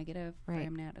back negative for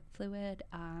amniotic fluid.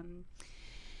 And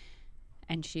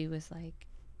she was like,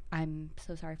 I'm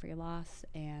so sorry for your loss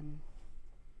and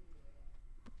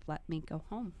let me go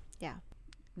home. Yeah.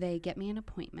 They get me an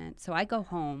appointment. So I go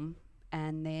home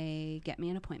and they get me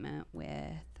an appointment with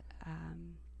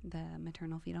the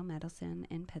maternal fetal medicine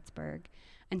in Pittsburgh.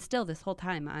 And still this whole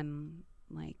time I'm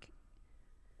like,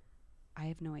 I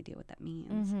have no idea what that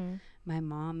means. My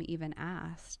mom even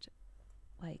asked,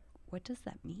 like, what does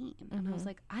that mean? And I was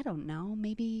like, I don't know.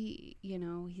 Maybe,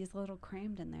 he's a little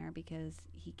crammed in there because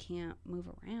he can't move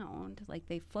around. Like,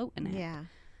 they float in it. Yeah.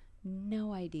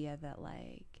 No idea that,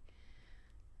 like,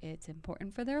 it's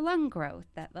important for their lung growth,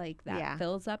 that, like, that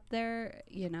fills up their,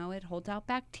 it holds out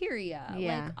bacteria.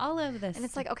 Yeah. Like, all of this. And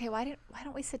it's like, okay, why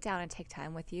don't we sit down and take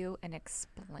time with you and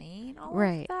explain all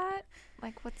of that?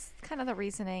 Like, what's kind of the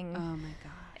reasoning? Oh, my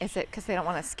gosh. Is it because they don't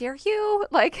want to scare you?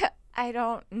 Like, I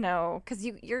don't know. Because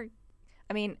you're,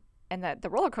 I mean, and the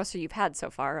roller coaster you've had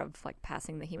so far of, like,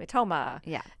 passing the hematoma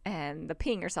and the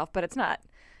peeing yourself, but it's not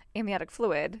amniotic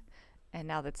fluid. And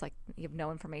now that's, like, you have no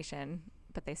information,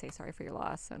 but they say sorry for your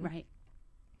loss. And, right.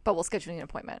 But we'll schedule an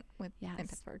appointment in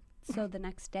Pittsburgh. So the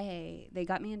next day, they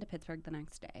got me into Pittsburgh the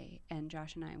next day, and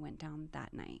Josh and I went down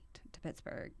that night to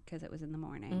Pittsburgh because it was in the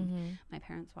morning. My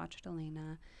parents watched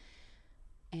Elena,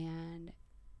 and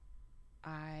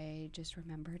I just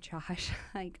remember Josh,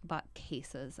 like, bought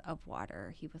cases of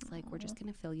water. He was like, we're just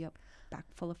going to fill you up back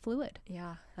full of fluid.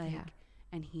 Yeah. Like,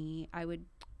 and I would,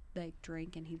 like,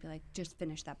 drink, and he'd be like, just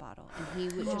finish that bottle. And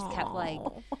he would just kept, like...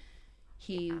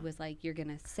 He was like, you're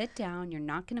going to sit down, you're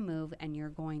not going to move, and you're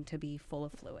going to be full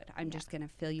of fluid. I'm just going to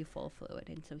fill you full of fluid.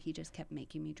 And so he just kept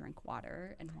making me drink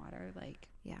water and water, like.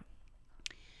 Yeah.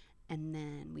 And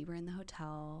then we were in the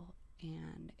hotel,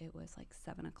 and it was like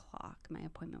 7:00. My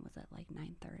appointment was at like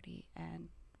 9:30, and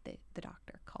the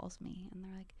doctor calls me, and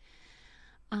they're like,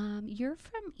 you're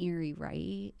from Erie,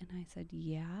 right? And I said,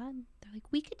 yeah. And they're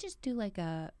like, we could just do like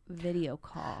a video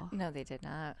call. No, they did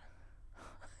not.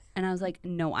 And I was like,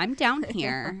 no, I'm down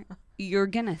here. You're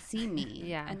going to see me.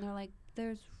 Yeah. And they're like,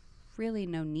 there's really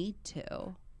no need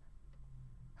to.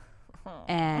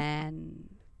 And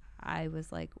I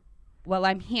was like, well,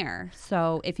 I'm here.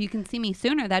 So if you can see me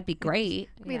sooner, that'd be great.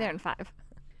 Be there in 5.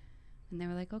 And they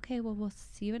were like, okay, well, we'll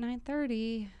see you at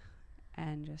 9:30.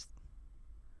 And just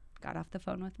got off the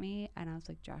phone with me. And I was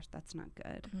like, Josh, that's not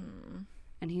good.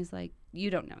 And he's like, you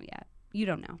don't know yet. You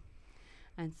don't know.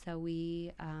 And so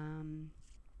we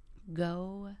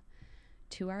go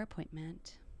to our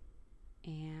appointment.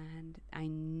 And I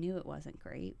knew it wasn't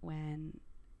great when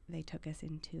they took us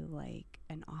into like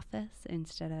an office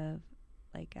instead of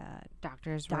like a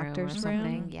Doctor's Doctor's room or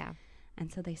something. room. Yeah.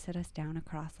 And so they sit us down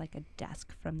across like a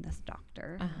desk from this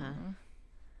doctor.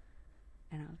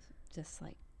 And I was just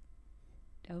like,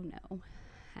 oh no.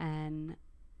 And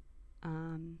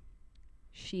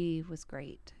she was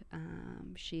great.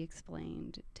 She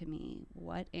explained to me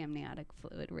what amniotic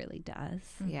fluid really does.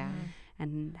 Yeah.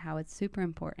 And how it's super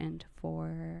important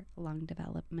for lung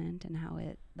development, and how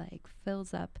it like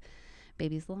fills up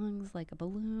baby's lungs like a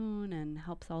balloon and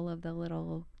helps all of the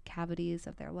little cavities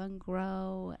of their lung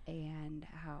grow, and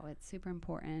how it's super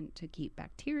important to keep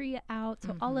bacteria out.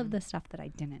 So all of the stuff that I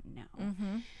didn't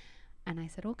know. And I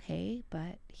said, okay,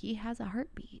 but he has a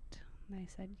heartbeat. And I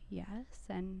said, yes.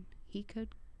 And he could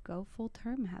go full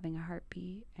term having a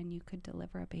heartbeat, and you could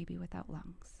deliver a baby without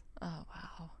lungs. Oh,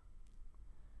 wow.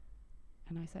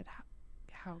 And I said,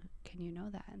 how can you know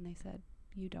that? And they said,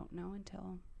 you don't know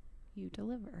until you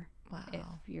deliver. Wow. If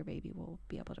your baby will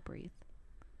be able to breathe.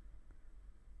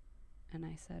 And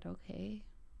I said, okay,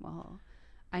 well,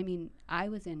 I mean, I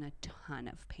was in a ton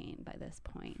of pain by this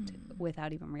point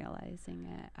without even realizing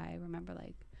it. I remember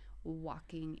like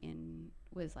walking in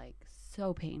was like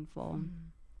so painful.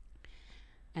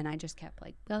 And I just kept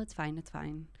like, well, it's fine. It's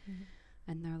fine.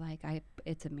 And they're like,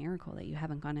 it's a miracle that you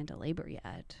haven't gone into labor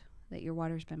yet, that your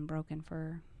water's been broken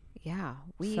for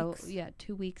Weeks. So,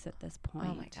 2 weeks at this point.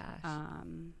 Oh my gosh.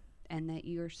 And that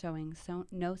you're showing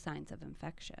no signs of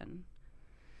infection.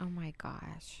 Oh my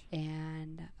gosh.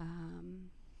 And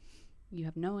you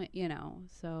have no,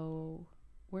 so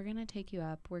we're going to take you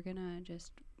up. We're going to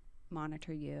just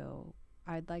monitor you.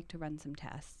 I'd like to run some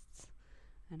tests.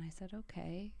 And I said,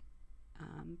 okay.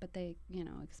 But they,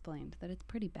 explained that it's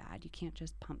pretty bad. You can't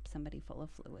just pump somebody full of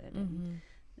fluid and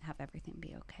have everything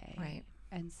be okay. Right.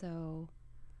 And so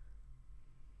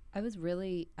I was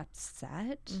really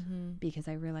upset because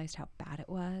I realized how bad it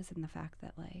was, and the fact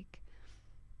that, like,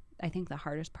 I think the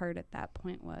hardest part at that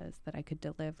point was that I could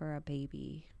deliver a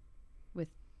baby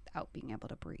without being able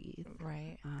to breathe.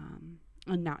 Right.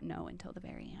 And not know until the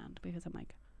very end, because I'm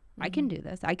like, I can do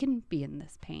this. I can be in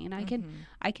this pain.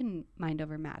 I can mind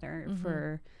over matter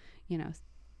for,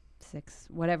 6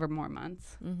 whatever more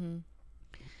months.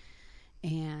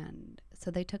 And so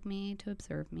they took me to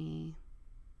observe me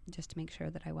just to make sure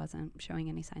that I wasn't showing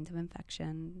any signs of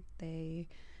infection. They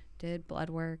did blood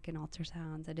work and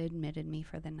ultrasounds. They admitted me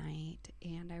for the night.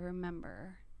 And I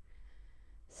remember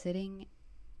sitting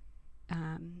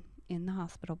in the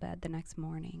hospital bed the next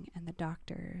morning, and the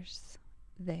doctors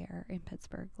there in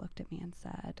Pittsburgh looked at me and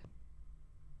said,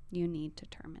 you need to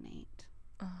terminate.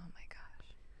 Oh my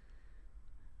gosh.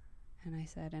 And I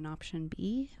said, an option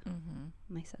B? And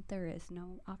they said, there is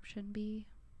no option B.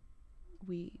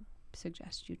 We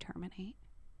suggest you terminate.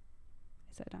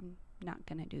 I said, I'm not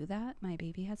going to do that. My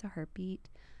baby has a heartbeat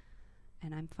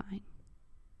and I'm fine.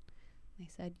 They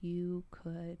said, you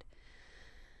could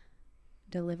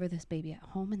deliver this baby at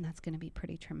home, and that's going to be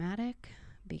pretty traumatic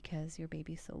because your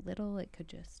baby's so little, it could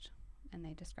just, and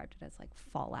they described it as like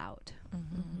fallout.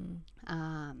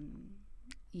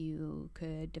 You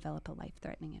could develop a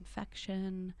life-threatening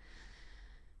infection,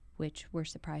 which we're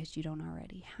surprised you don't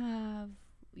already have.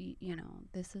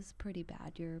 This is pretty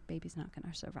bad. Your baby's not going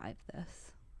to survive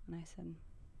this. And I said,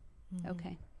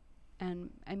 okay. And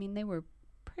I mean, they were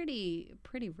pretty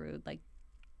rude. Like,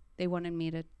 they wanted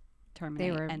me to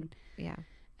terminate.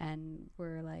 And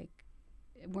we're like,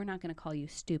 we're not going to call you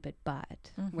stupid,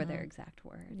 but were their exact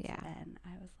words. Yeah. And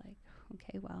I was like,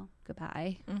 okay, well,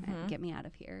 goodbye, and get me out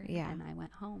of here. Yeah. And I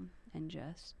went home, and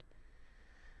just,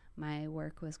 my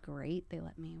work was great. They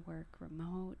let me work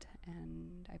remote,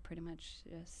 and I pretty much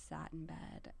just sat in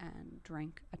bed and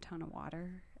drank a ton of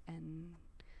water, and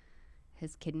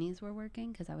his kidneys were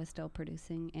working because I was still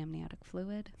producing amniotic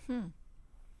fluid. Hmm.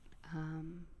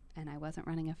 And I wasn't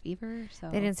running a fever, so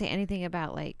They didn't say anything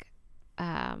about like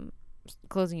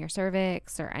closing your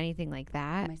cervix or anything like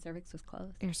that? My cervix was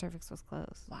closed. Your cervix was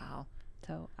closed. Wow.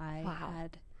 So I Wow.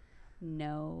 had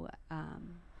no,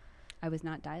 I was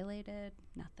not dilated,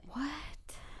 nothing. What?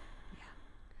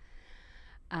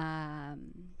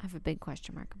 Um, I have a big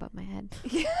question mark above my head.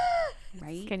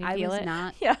 right? Can you I feel was it?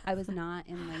 not, Yeah. I was not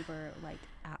in labor like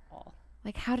at all.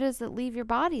 Like, how does it leave your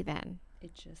body then?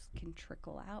 It just can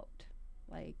trickle out,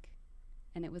 like,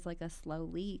 and it was like a slow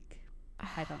leak.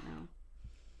 I don't know.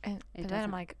 And It but then I'm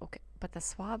doesn't- like, okay, but the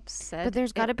swab said. But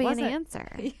there's got to it be an wasn't.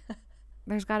 answer. Yeah.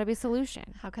 There's got to be a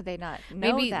solution. How could they not know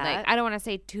Maybe that? like I don't want to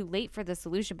say too late for the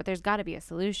solution, but there's got to be a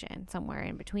solution somewhere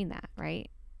in between that, right?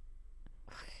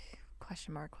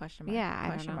 Question mark, question mark. Yeah, I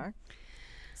don't question know. mark.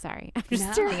 Sorry, I'm just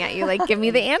No. staring at you like, give me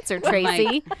the answer,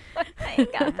 Tracy. I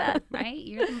ain't got that. Right?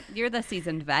 You're the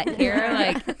seasoned vet here.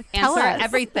 Like, Tell answer us.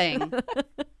 everything.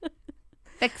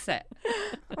 Fix it.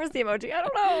 Where's the emoji? I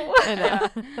don't know. I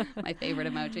know. My favorite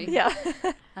emoji. Yeah.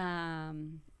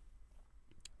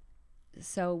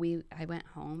 So I went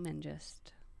home and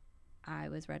I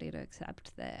was ready to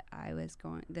accept that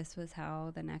this was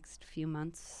how the next few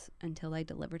months until I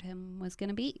delivered him was going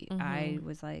to be. I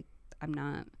was like, I'm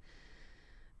not,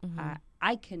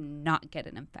 I cannot get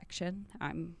an infection.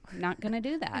 I'm not going to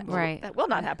do that. Right. That will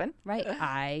not happen. Right.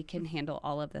 I can handle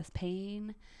all of this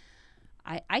pain.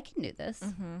 I can do this.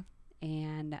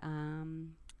 And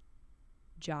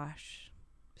Josh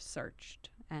searched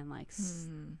and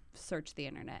searched the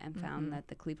internet and found that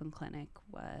the Cleveland Clinic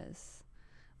was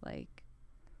like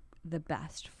the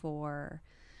best for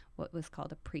what was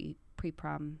called a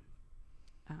pre-prom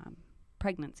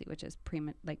pregnancy, which is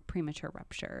premature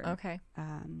rupture. Okay.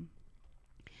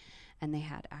 And they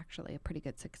had actually a pretty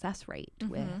good success rate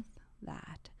with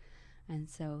that. And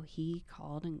so he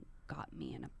called and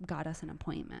got us an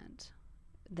appointment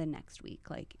the next week.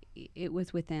 Like it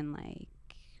was within like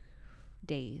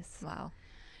days. Wow.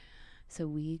 So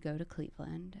we go to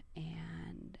Cleveland,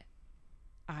 and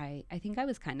I think I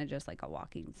was kind of just like a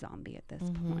walking zombie at this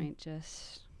point.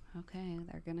 Just, okay,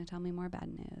 they're going to tell me more bad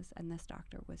news. And this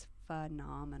doctor was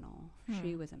phenomenal.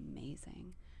 She was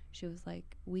amazing. She was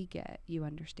like, we get, you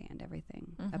understand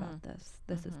everything about this.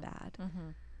 This is bad.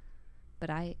 But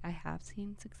I have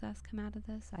seen success come out of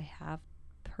this. I have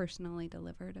personally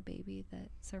delivered a baby that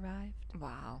survived.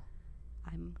 Wow.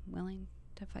 I'm willing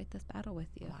to fight this battle with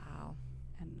you. Wow.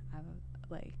 And I was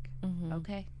like,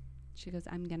 okay. She goes,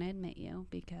 I'm going to admit you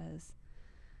because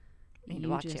I need to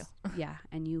watch you. Yeah,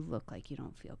 and you look like you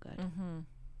don't feel good.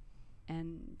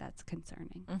 And that's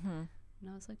concerning. And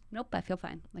I was like, nope, I feel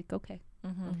fine. Like, okay.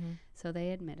 So they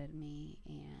admitted me,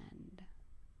 and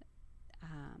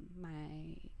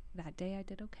that day I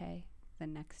did okay. The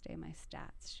next day my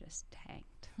stats just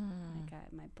tanked.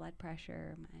 Like my blood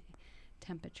pressure, my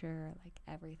temperature, like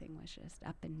everything was just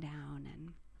up and down.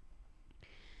 And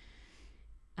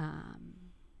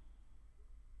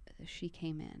she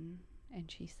came in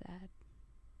and she said,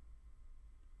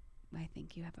 I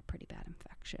think you have a pretty bad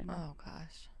infection. Oh,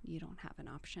 gosh. You don't have an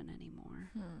option anymore.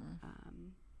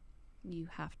 You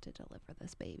have to deliver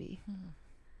this baby.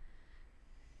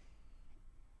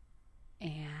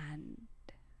 And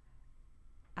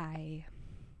I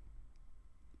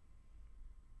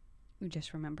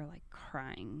just remember like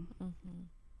crying.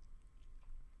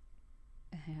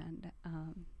 And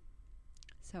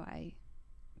so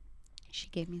she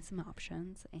gave me some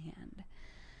options, and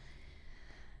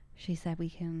she said, we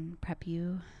can prep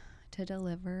you to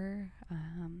deliver.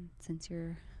 Since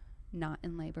you're not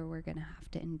in labor, we're going to have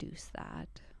to induce that.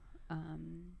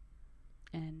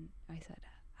 And I said,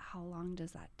 how long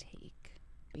does that take?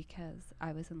 Because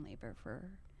I was in labor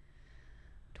for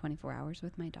 24 hours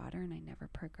with my daughter, and I never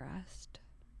progressed.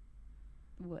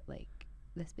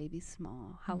 This baby's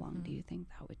small. How long do you think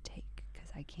that would take? Because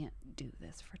I can't do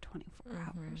this for 24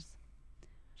 hours.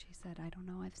 She said, I don't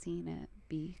know. I've seen it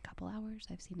be a couple hours.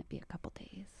 I've seen it be a couple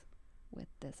days with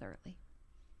this early.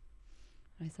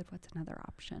 I said, what's another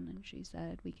option? And she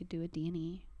said, we could do a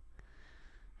D&E,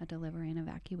 a delivery and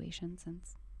evacuation,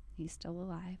 since he's still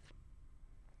alive.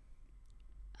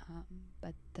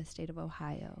 But the state of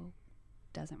Ohio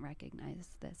doesn't recognize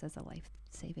this as a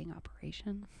life-saving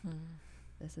operation.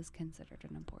 This is considered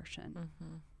an abortion.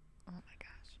 Oh, my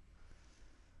gosh.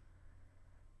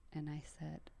 And I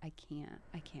said, I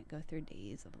can't go through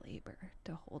days of labor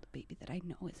to hold a baby that I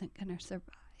know isn't going to survive.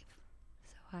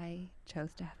 So I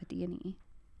chose to have a D&E.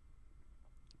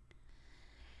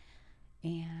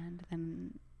 And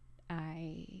then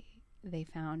they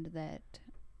found that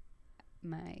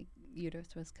my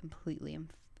uterus was completely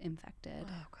infected.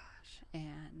 Oh, gosh.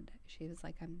 And she was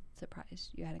like, I'm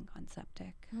surprised you hadn't gone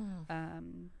septic.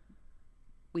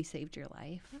 We saved your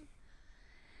life.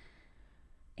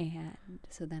 And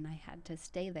so then I had to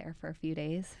stay there for a few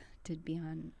days to be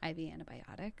on IV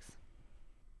antibiotics.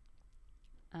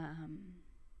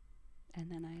 And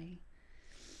then I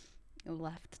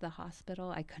left the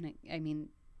hospital.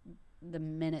 The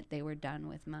minute they were done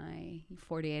with my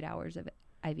 48 hours of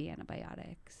IV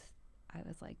antibiotics, I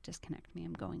was like, disconnect me,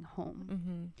 I'm going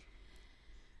home.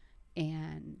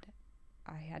 And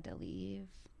I had to leave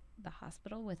the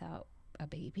hospital without a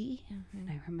baby. And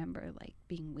I remember like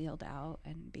being wheeled out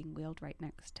and being wheeled right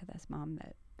next to this mom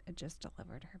that had just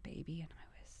delivered her baby. And I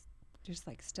was just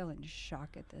like still in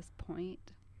shock at this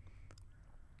point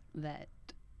that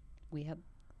we had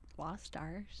lost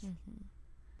ours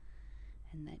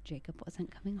and that Jacob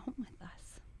wasn't coming home with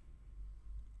us.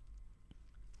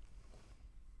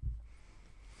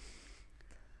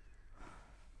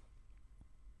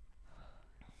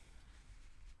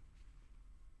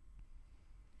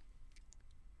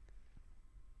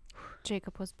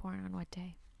 Jacob was born on what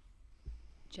day?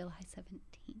 July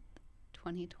 17th,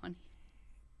 2020.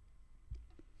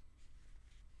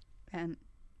 And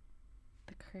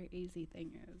the crazy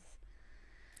thing is,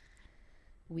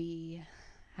 we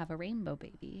have a rainbow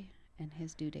baby, and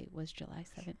his due date was July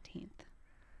 17th,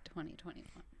 2021.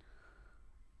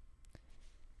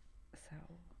 So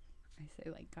I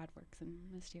say, like, God works in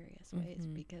mysterious ways,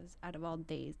 because out of all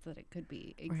days that it could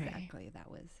be, exactly that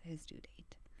was his due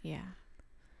date. Yeah.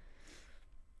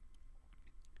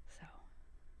 So.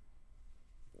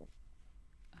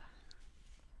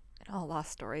 And all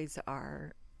lost stories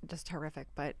are just horrific,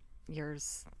 but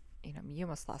yours, you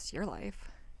almost lost your life.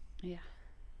 Yeah.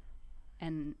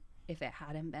 And if it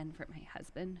hadn't been for my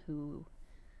husband, who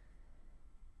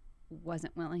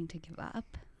wasn't willing to give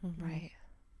up, Right.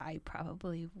 I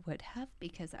probably would have,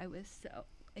 because I was so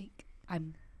like,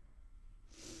 I'm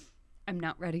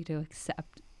not ready to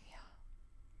accept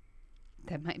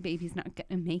that my baby's not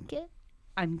gonna make it.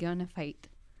 I'm gonna fight.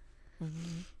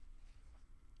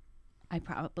 I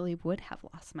probably would have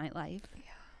lost my life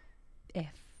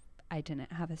if I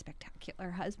didn't have a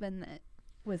spectacular husband that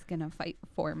was gonna fight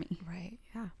for me. Right.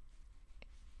 Yeah.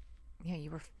 Yeah,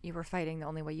 you were fighting the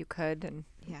only way you could, and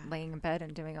laying in bed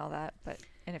and doing all that.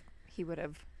 And if he would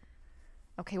have,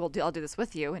 okay, I'll do this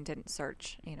with you, and didn't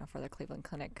search, for the Cleveland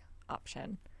Clinic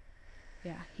option.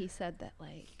 Yeah, he said that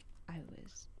like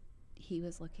he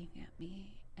was looking at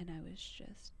me and I was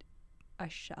just a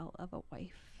shell of a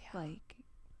wife. Yeah. Like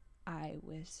I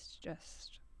was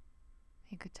just.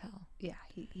 He could tell. Yeah,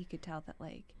 he could tell that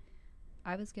like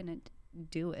I was gonna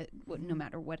do it no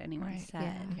matter what anyone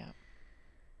said. Yeah.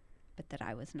 But that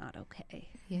I was not okay.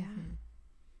 Yeah.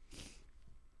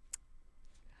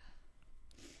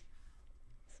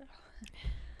 So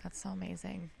That's so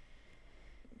amazing.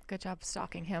 Good job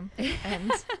stalking him.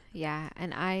 And Yeah.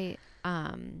 And I,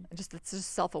 it's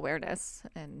just self-awareness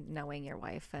and knowing your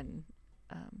wife, and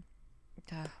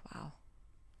wow.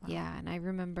 yeah. And I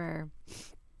remember,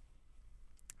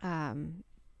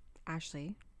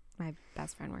 Ashley, my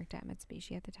best friend, worked at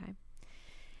Mitsubishi at the time.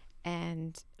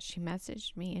 And she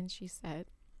messaged me and she said,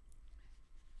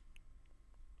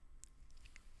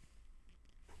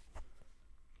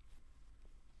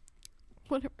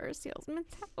 one of our salesmen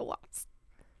had a loss.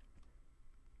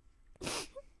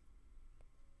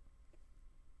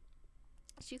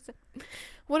 She said,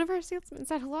 one of our salesmen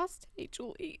had a loss today,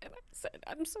 Julie. And I said,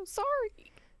 I'm so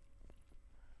sorry.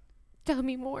 Tell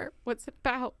me more. What's it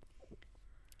about?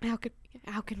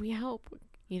 How can we help?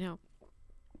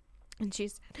 And she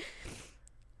said,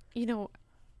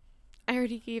 I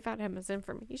already gave out Emma's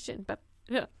information, but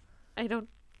I don't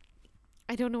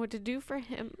know what to do for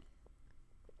him.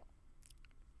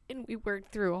 And we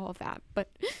worked through all of that, but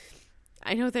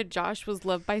I know that Josh was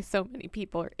loved by so many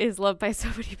people, or is loved by so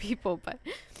many people, but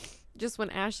just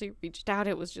when Ashley reached out,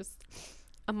 it was just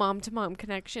a mom-to-mom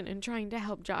connection and trying to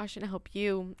help Josh and help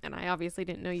you. And I obviously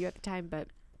didn't know you at the time, but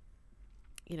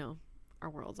our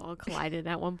worlds all collided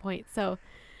at one point. So,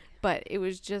 but it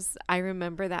was just, I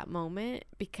remember that moment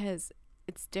because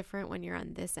it's different when you're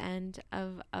on this end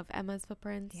of Emma's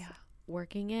Footprints,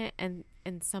 working it, and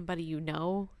somebody who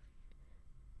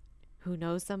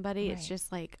knows somebody. Right. It's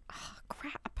just like, oh,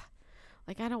 crap.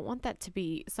 Like, I don't want that to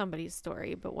be somebody's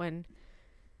story, but when,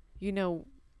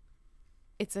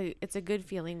 it's a good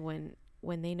feeling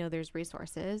when they know there's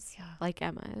resources like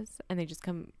Emma's, and they just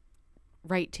come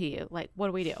right to you. Like, what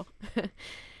do we do? And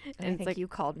I think like, you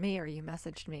called me or you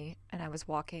messaged me, and I was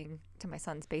walking to my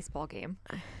son's baseball game.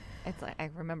 It's like, I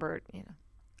remember,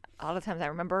 a lot of times I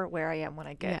remember where I am when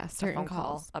I get a phone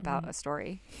call about a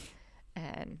story.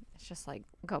 And it's just like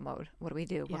go mode. What do we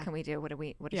do? What can we do? What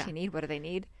does she need? What do they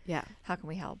need? Yeah. How can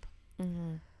we help? Yeah.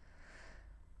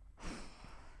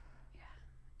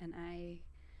 And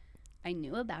I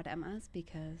knew about Emma's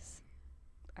because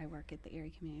I work at the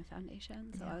Erie Community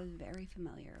Foundation, so I was very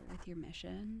familiar with your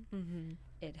mission. Mm-hmm.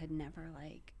 It had never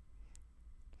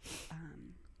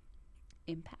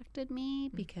impacted me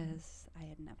because I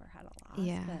had never had a loss.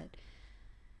 Yeah. But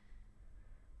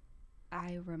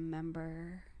I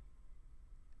remember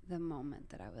the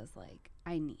moment that I was like,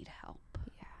 I need help.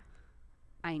 Yeah.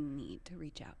 I need to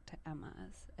reach out to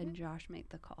Emma's. And Josh made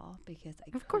the call because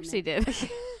Of course he did.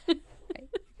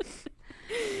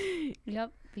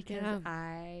 Yep, because Yeah.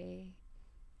 I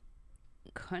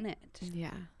couldn't.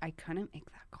 Yeah. I couldn't make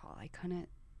that call. I couldn't.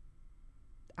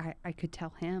 I could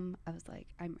tell him, I was like,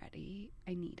 I'm ready.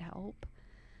 I need help.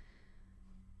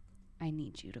 I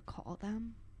need you to call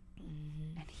them.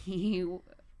 Mm-hmm. And he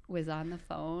was on the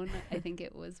phone. I think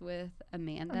it was with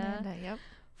Amanda. Yep.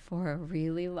 For a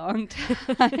really long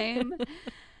time.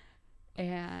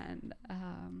 And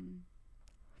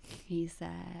he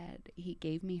said, he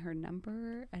gave me her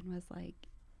number and was like,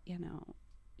 you know,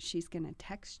 she's going to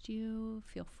text you.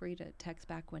 Feel free to text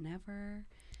back whenever.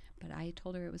 But I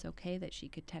told her it was okay that she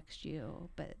could text you,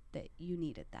 but that you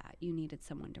needed that. You needed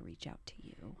someone to reach out to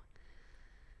you.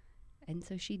 And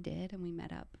so she did, and we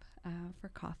met up for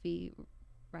coffee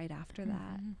right after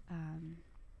that.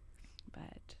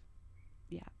 But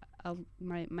yeah,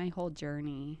 my whole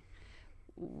journey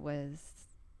was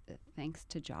thanks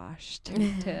to Josh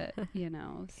to you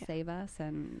know, save us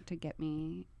and to get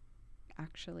me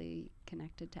actually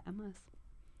connected to Emma's.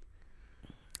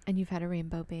 And you've had a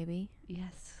rainbow baby.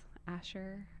 Yes,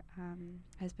 Asher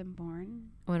has been born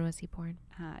When was he born?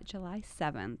 July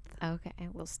 7th. Okay.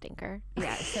 Well, stinker.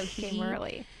 Yeah, so Came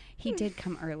early. He did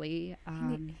come early.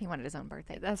 He wanted his own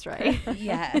birthday. That's right.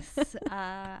 Yes.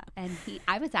 And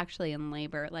I was actually in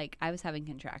labor. Like, I was having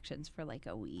contractions for like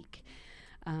a week.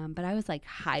 But I was like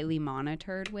highly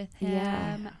monitored with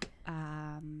him.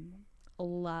 Yeah.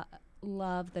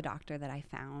 Love the doctor that I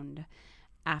found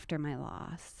after my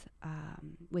loss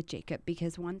with Jacob,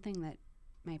 because one thing that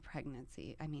my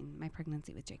pregnancy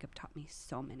with Jacob taught me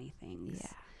so many things.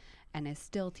 Yeah. And is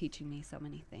still teaching me so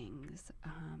many things.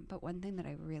 But one thing that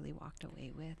I really walked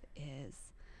away with is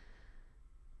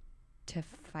to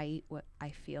fight what I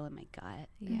feel in my gut.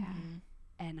 Yeah.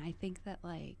 And I think that,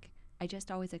 like, I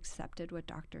just always accepted what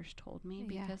doctors told me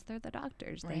Yeah. because they're the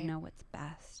doctors. They Right. know what's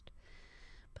best.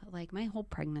 But, like, my whole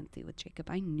pregnancy with Jacob,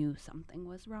 I knew something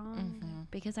was wrong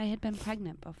because I had been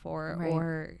pregnant before Right.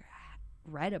 or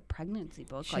read a pregnancy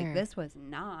book. Sure. Like, this was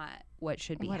not what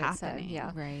should be What it said, happening.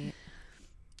 yeah. Right.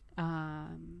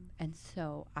 And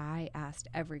so I asked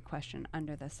every question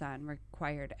under the sun,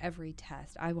 required every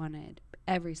test. I wanted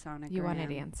every sonogram. You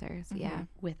wanted answers. Yeah.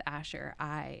 With Asher,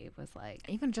 I was like,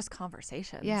 Even just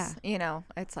conversations. Yeah. You know,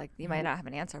 it's like you might not have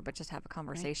an answer, but just have a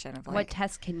conversation of like, what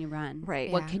tests can you run?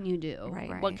 Right. What Yeah. can you do?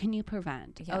 Right. What can you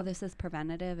prevent? Yeah. Oh, this is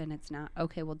preventative and it's not.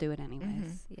 Okay, we'll do it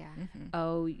anyways. Yeah.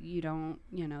 Oh, you don't,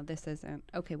 this isn't.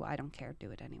 Okay, well, I don't care. Do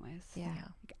it anyways. Yeah.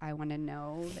 Like, I want to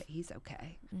know that he's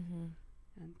okay. Mm-hmm.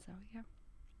 And so, yeah.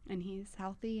 And he's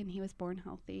healthy and he was born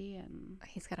healthy and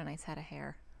He's got a nice head of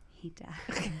hair. he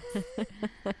died.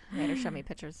 Made her show me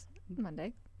pictures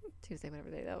Monday, Tuesday,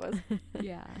 whatever day that was.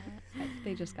 Yeah.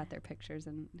 They just got their pictures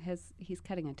and he's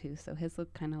cutting a tooth, so his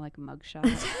look kind of like a mugshot.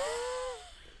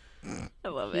 I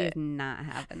love He's not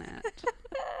having it.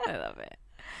 I love it.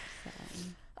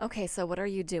 So. Okay, so what are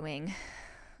you doing?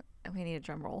 We need a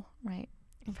drum roll, right?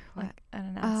 For what? Like an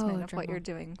announcement of drum what you're roll.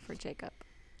 doing for Jacob.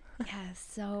 Yeah,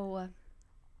 so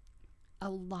a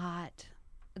lot.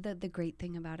 The great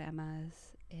thing about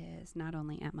Emma's is not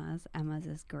only Emma's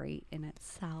is great in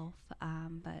itself,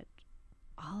 but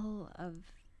all of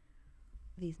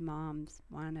these moms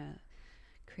want to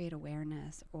create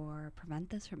awareness or prevent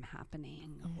this from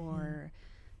happening or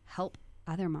help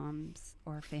other moms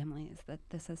or families that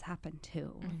this has happened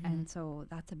to. And so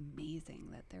that's amazing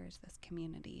that there's this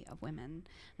community of women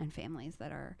and families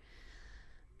that are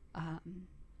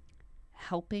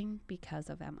helping because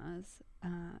of Emma's.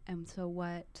 And so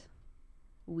what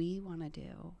we want to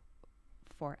do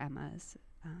for Emma's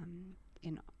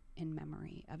in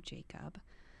memory of Jacob,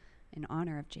 in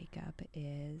honor of Jacob,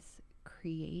 is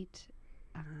create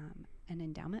an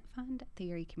endowment fund at the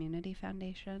Erie Community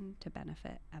Foundation to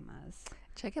benefit Emma's.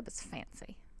 Jacob is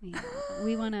fancy. Yeah.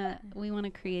 we want to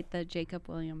create the Jacob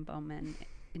William Bowman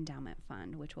Endowment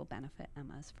Fund, which will benefit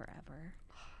Emma's forever.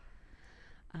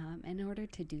 In order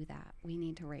to do that, we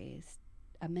need to raise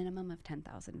a minimum of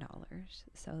 $10,000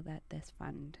 so that this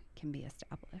fund can be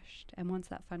established. And once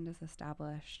that fund is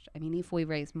established, I mean, if we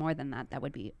raise more than that, that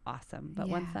would be awesome. But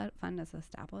once Yeah. that fund is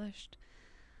established,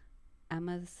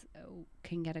 Emma's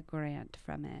can get a grant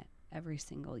from it every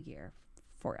single year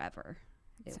forever.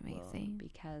 That's It will, amazing.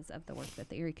 because of the work that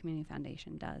the Erie Community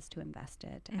Foundation does to invest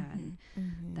it and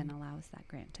then allows that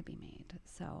grant to be made.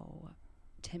 So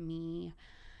to me,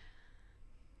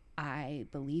 I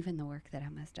believe in the work that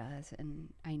Emma's does,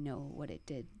 and I know what it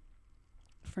did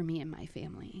for me and my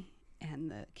family and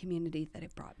the community that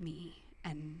it brought me.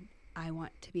 And I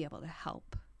want to be able to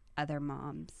help other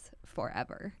moms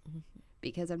forever,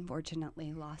 because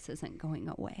unfortunately loss isn't going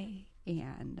away.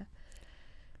 And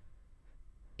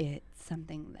it's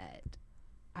something that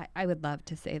I would love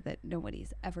to say that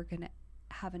nobody's ever going to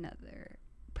have another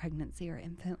pregnancy or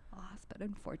infant loss, but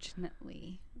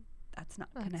unfortunately that's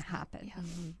not going to happen. Yeah.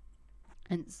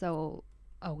 And so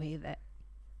a way that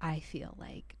I feel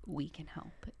like we can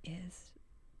help is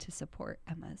to support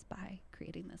Emma's by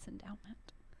creating this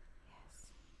endowment.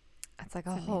 It's like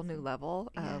a whole new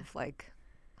level of like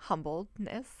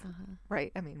humbledness,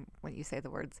 right? I mean, when you say the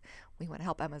words, we want to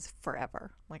help Emma's forever.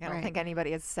 Like, I don't think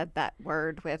anybody has said that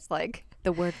word with like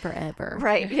The word forever.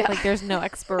 right. Yeah. Like there's no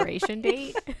expiration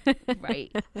date.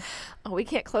 Right. Oh, we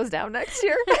can't close down next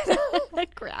year.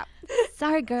 Crap.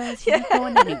 Sorry, girls, you're not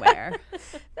going anywhere.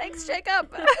 Thanks, Jacob.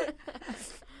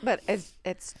 But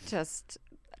it's just,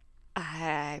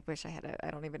 I wish I had I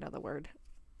don't even know the word.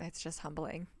 It's just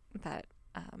humbling that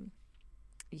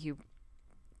you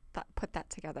put that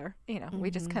together. You know,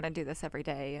 we just kind of do this every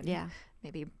day and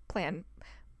maybe plan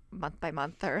month by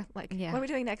month or like, what are we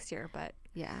doing next year? But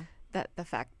that the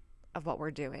fact of what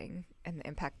we're doing and the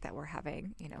impact that we're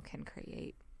having, you know, can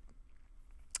create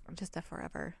just a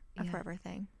forever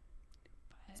thing.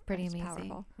 It's pretty amazing.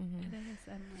 Powerful. It is.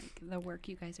 And like the work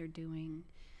you guys are doing,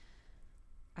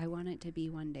 I want it to be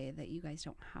one day that you guys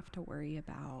don't have to worry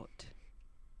about,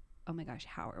 oh my gosh,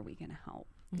 how are we going to help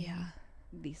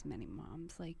these many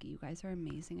moms? Like, you guys are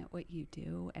amazing at what you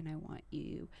do, and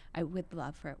I would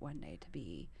love for it one day to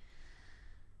be,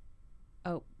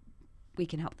 oh, we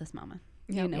can help this mama.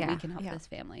 You know, we can help this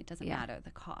family. It doesn't matter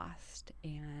the cost.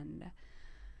 And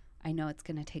I know it's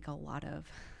going to take a lot of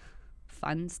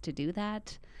funds to do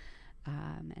that.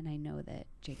 And I know that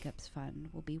Jacob's fund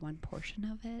will be one portion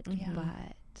of it,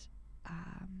 but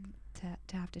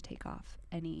to have to take off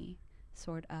any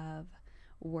sort of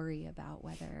worry about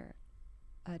whether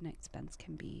an expense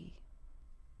can be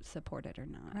supported or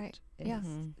not. Right.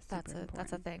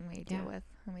 That's a thing we deal with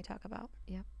when we talk about.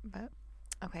 Yep. But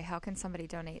okay, how can somebody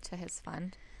donate to his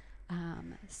fund?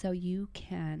 So you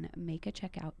can make a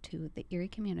check out to the Erie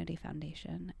Community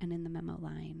Foundation, and in the memo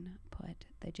line put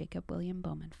the Jacob William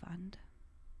Bowman Fund,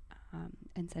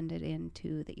 and send it in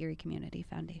to the Erie Community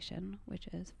Foundation, which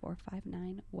is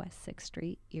 459 West 6th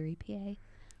Street, Erie, PA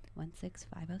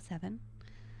 16507.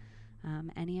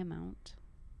 Any amount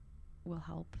will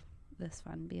help this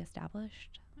fund be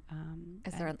established.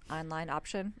 Is there an online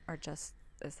option, or just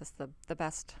is this the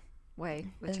best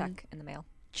way, the check in the mail?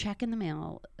 Check in the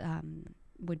mail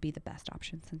would be the best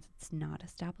option since it's not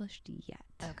established yet.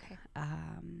 Okay.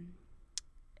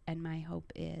 And my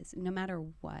hope is, no matter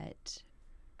what,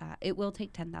 it will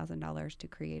take $10,000 to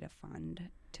create a fund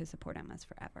to support Emma's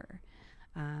forever.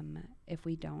 If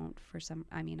we don't,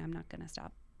 I'm not going to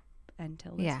stop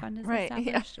until this fund is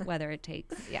established, whether it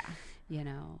takes, you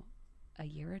know, a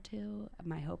year or two.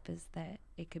 My hope is that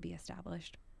it could be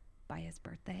established by his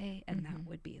birthday, and that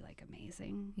would be like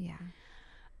amazing. Yeah.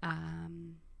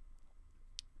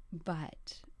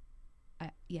 But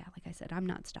like I said, I'm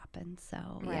not stopping.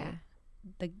 So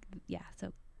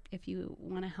so if you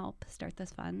want to help start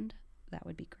this fund, that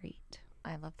would be great.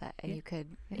 I love that. And you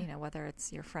could, you know, whether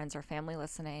it's your friends or family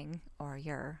listening, or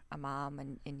you're a mom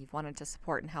and you've wanted to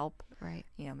support and help, right?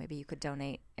 You know, maybe you could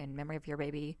donate in memory of your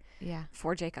baby. Yeah.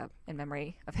 For Jacob, in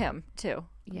memory of him too.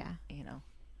 Yeah. You know.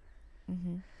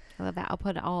 I love that. I'll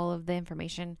put all of the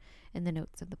information in the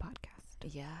notes of the podcast.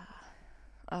 Yeah.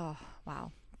 Oh,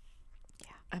 wow.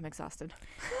 Yeah. I'm exhausted.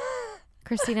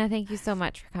 Christina, thank you so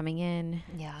much for coming in.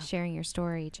 Yeah. Sharing your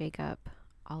story, Jacob,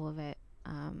 all of it.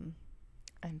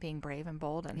 And being brave and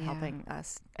bold and helping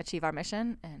us achieve our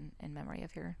mission, and in memory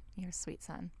of your sweet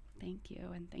son. Thank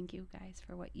you. And thank you guys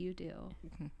for what you do.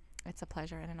 It's a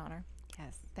pleasure and an honor.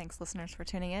 Yes. Thanks, listeners, for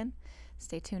tuning in.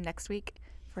 Stay tuned next week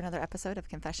for another episode of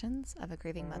Confessions of a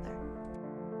Grieving Mother.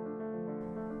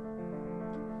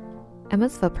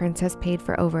 Emma's Footprints has paid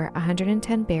for over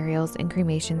 110 burials and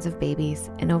cremations of babies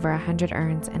and over 100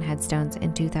 urns and headstones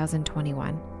in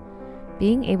 2021.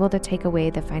 Being able to take away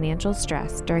the financial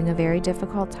stress during a very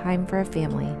difficult time for a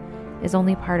family is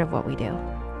only part of what we do.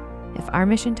 If our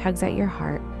mission tugs at your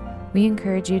heart, we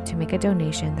encourage you to make a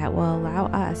donation that will allow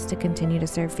us to continue to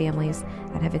serve families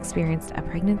that have experienced a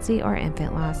pregnancy or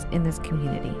infant loss in this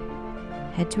community.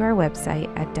 Head to our website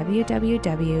at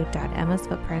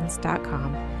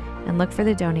www.emmasfootprints.com and look for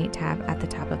the Donate tab at the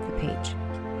top of the page.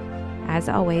 As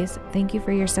always, thank you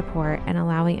for your support and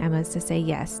allowing Emmas to say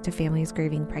yes to families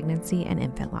grieving pregnancy and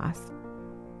infant loss.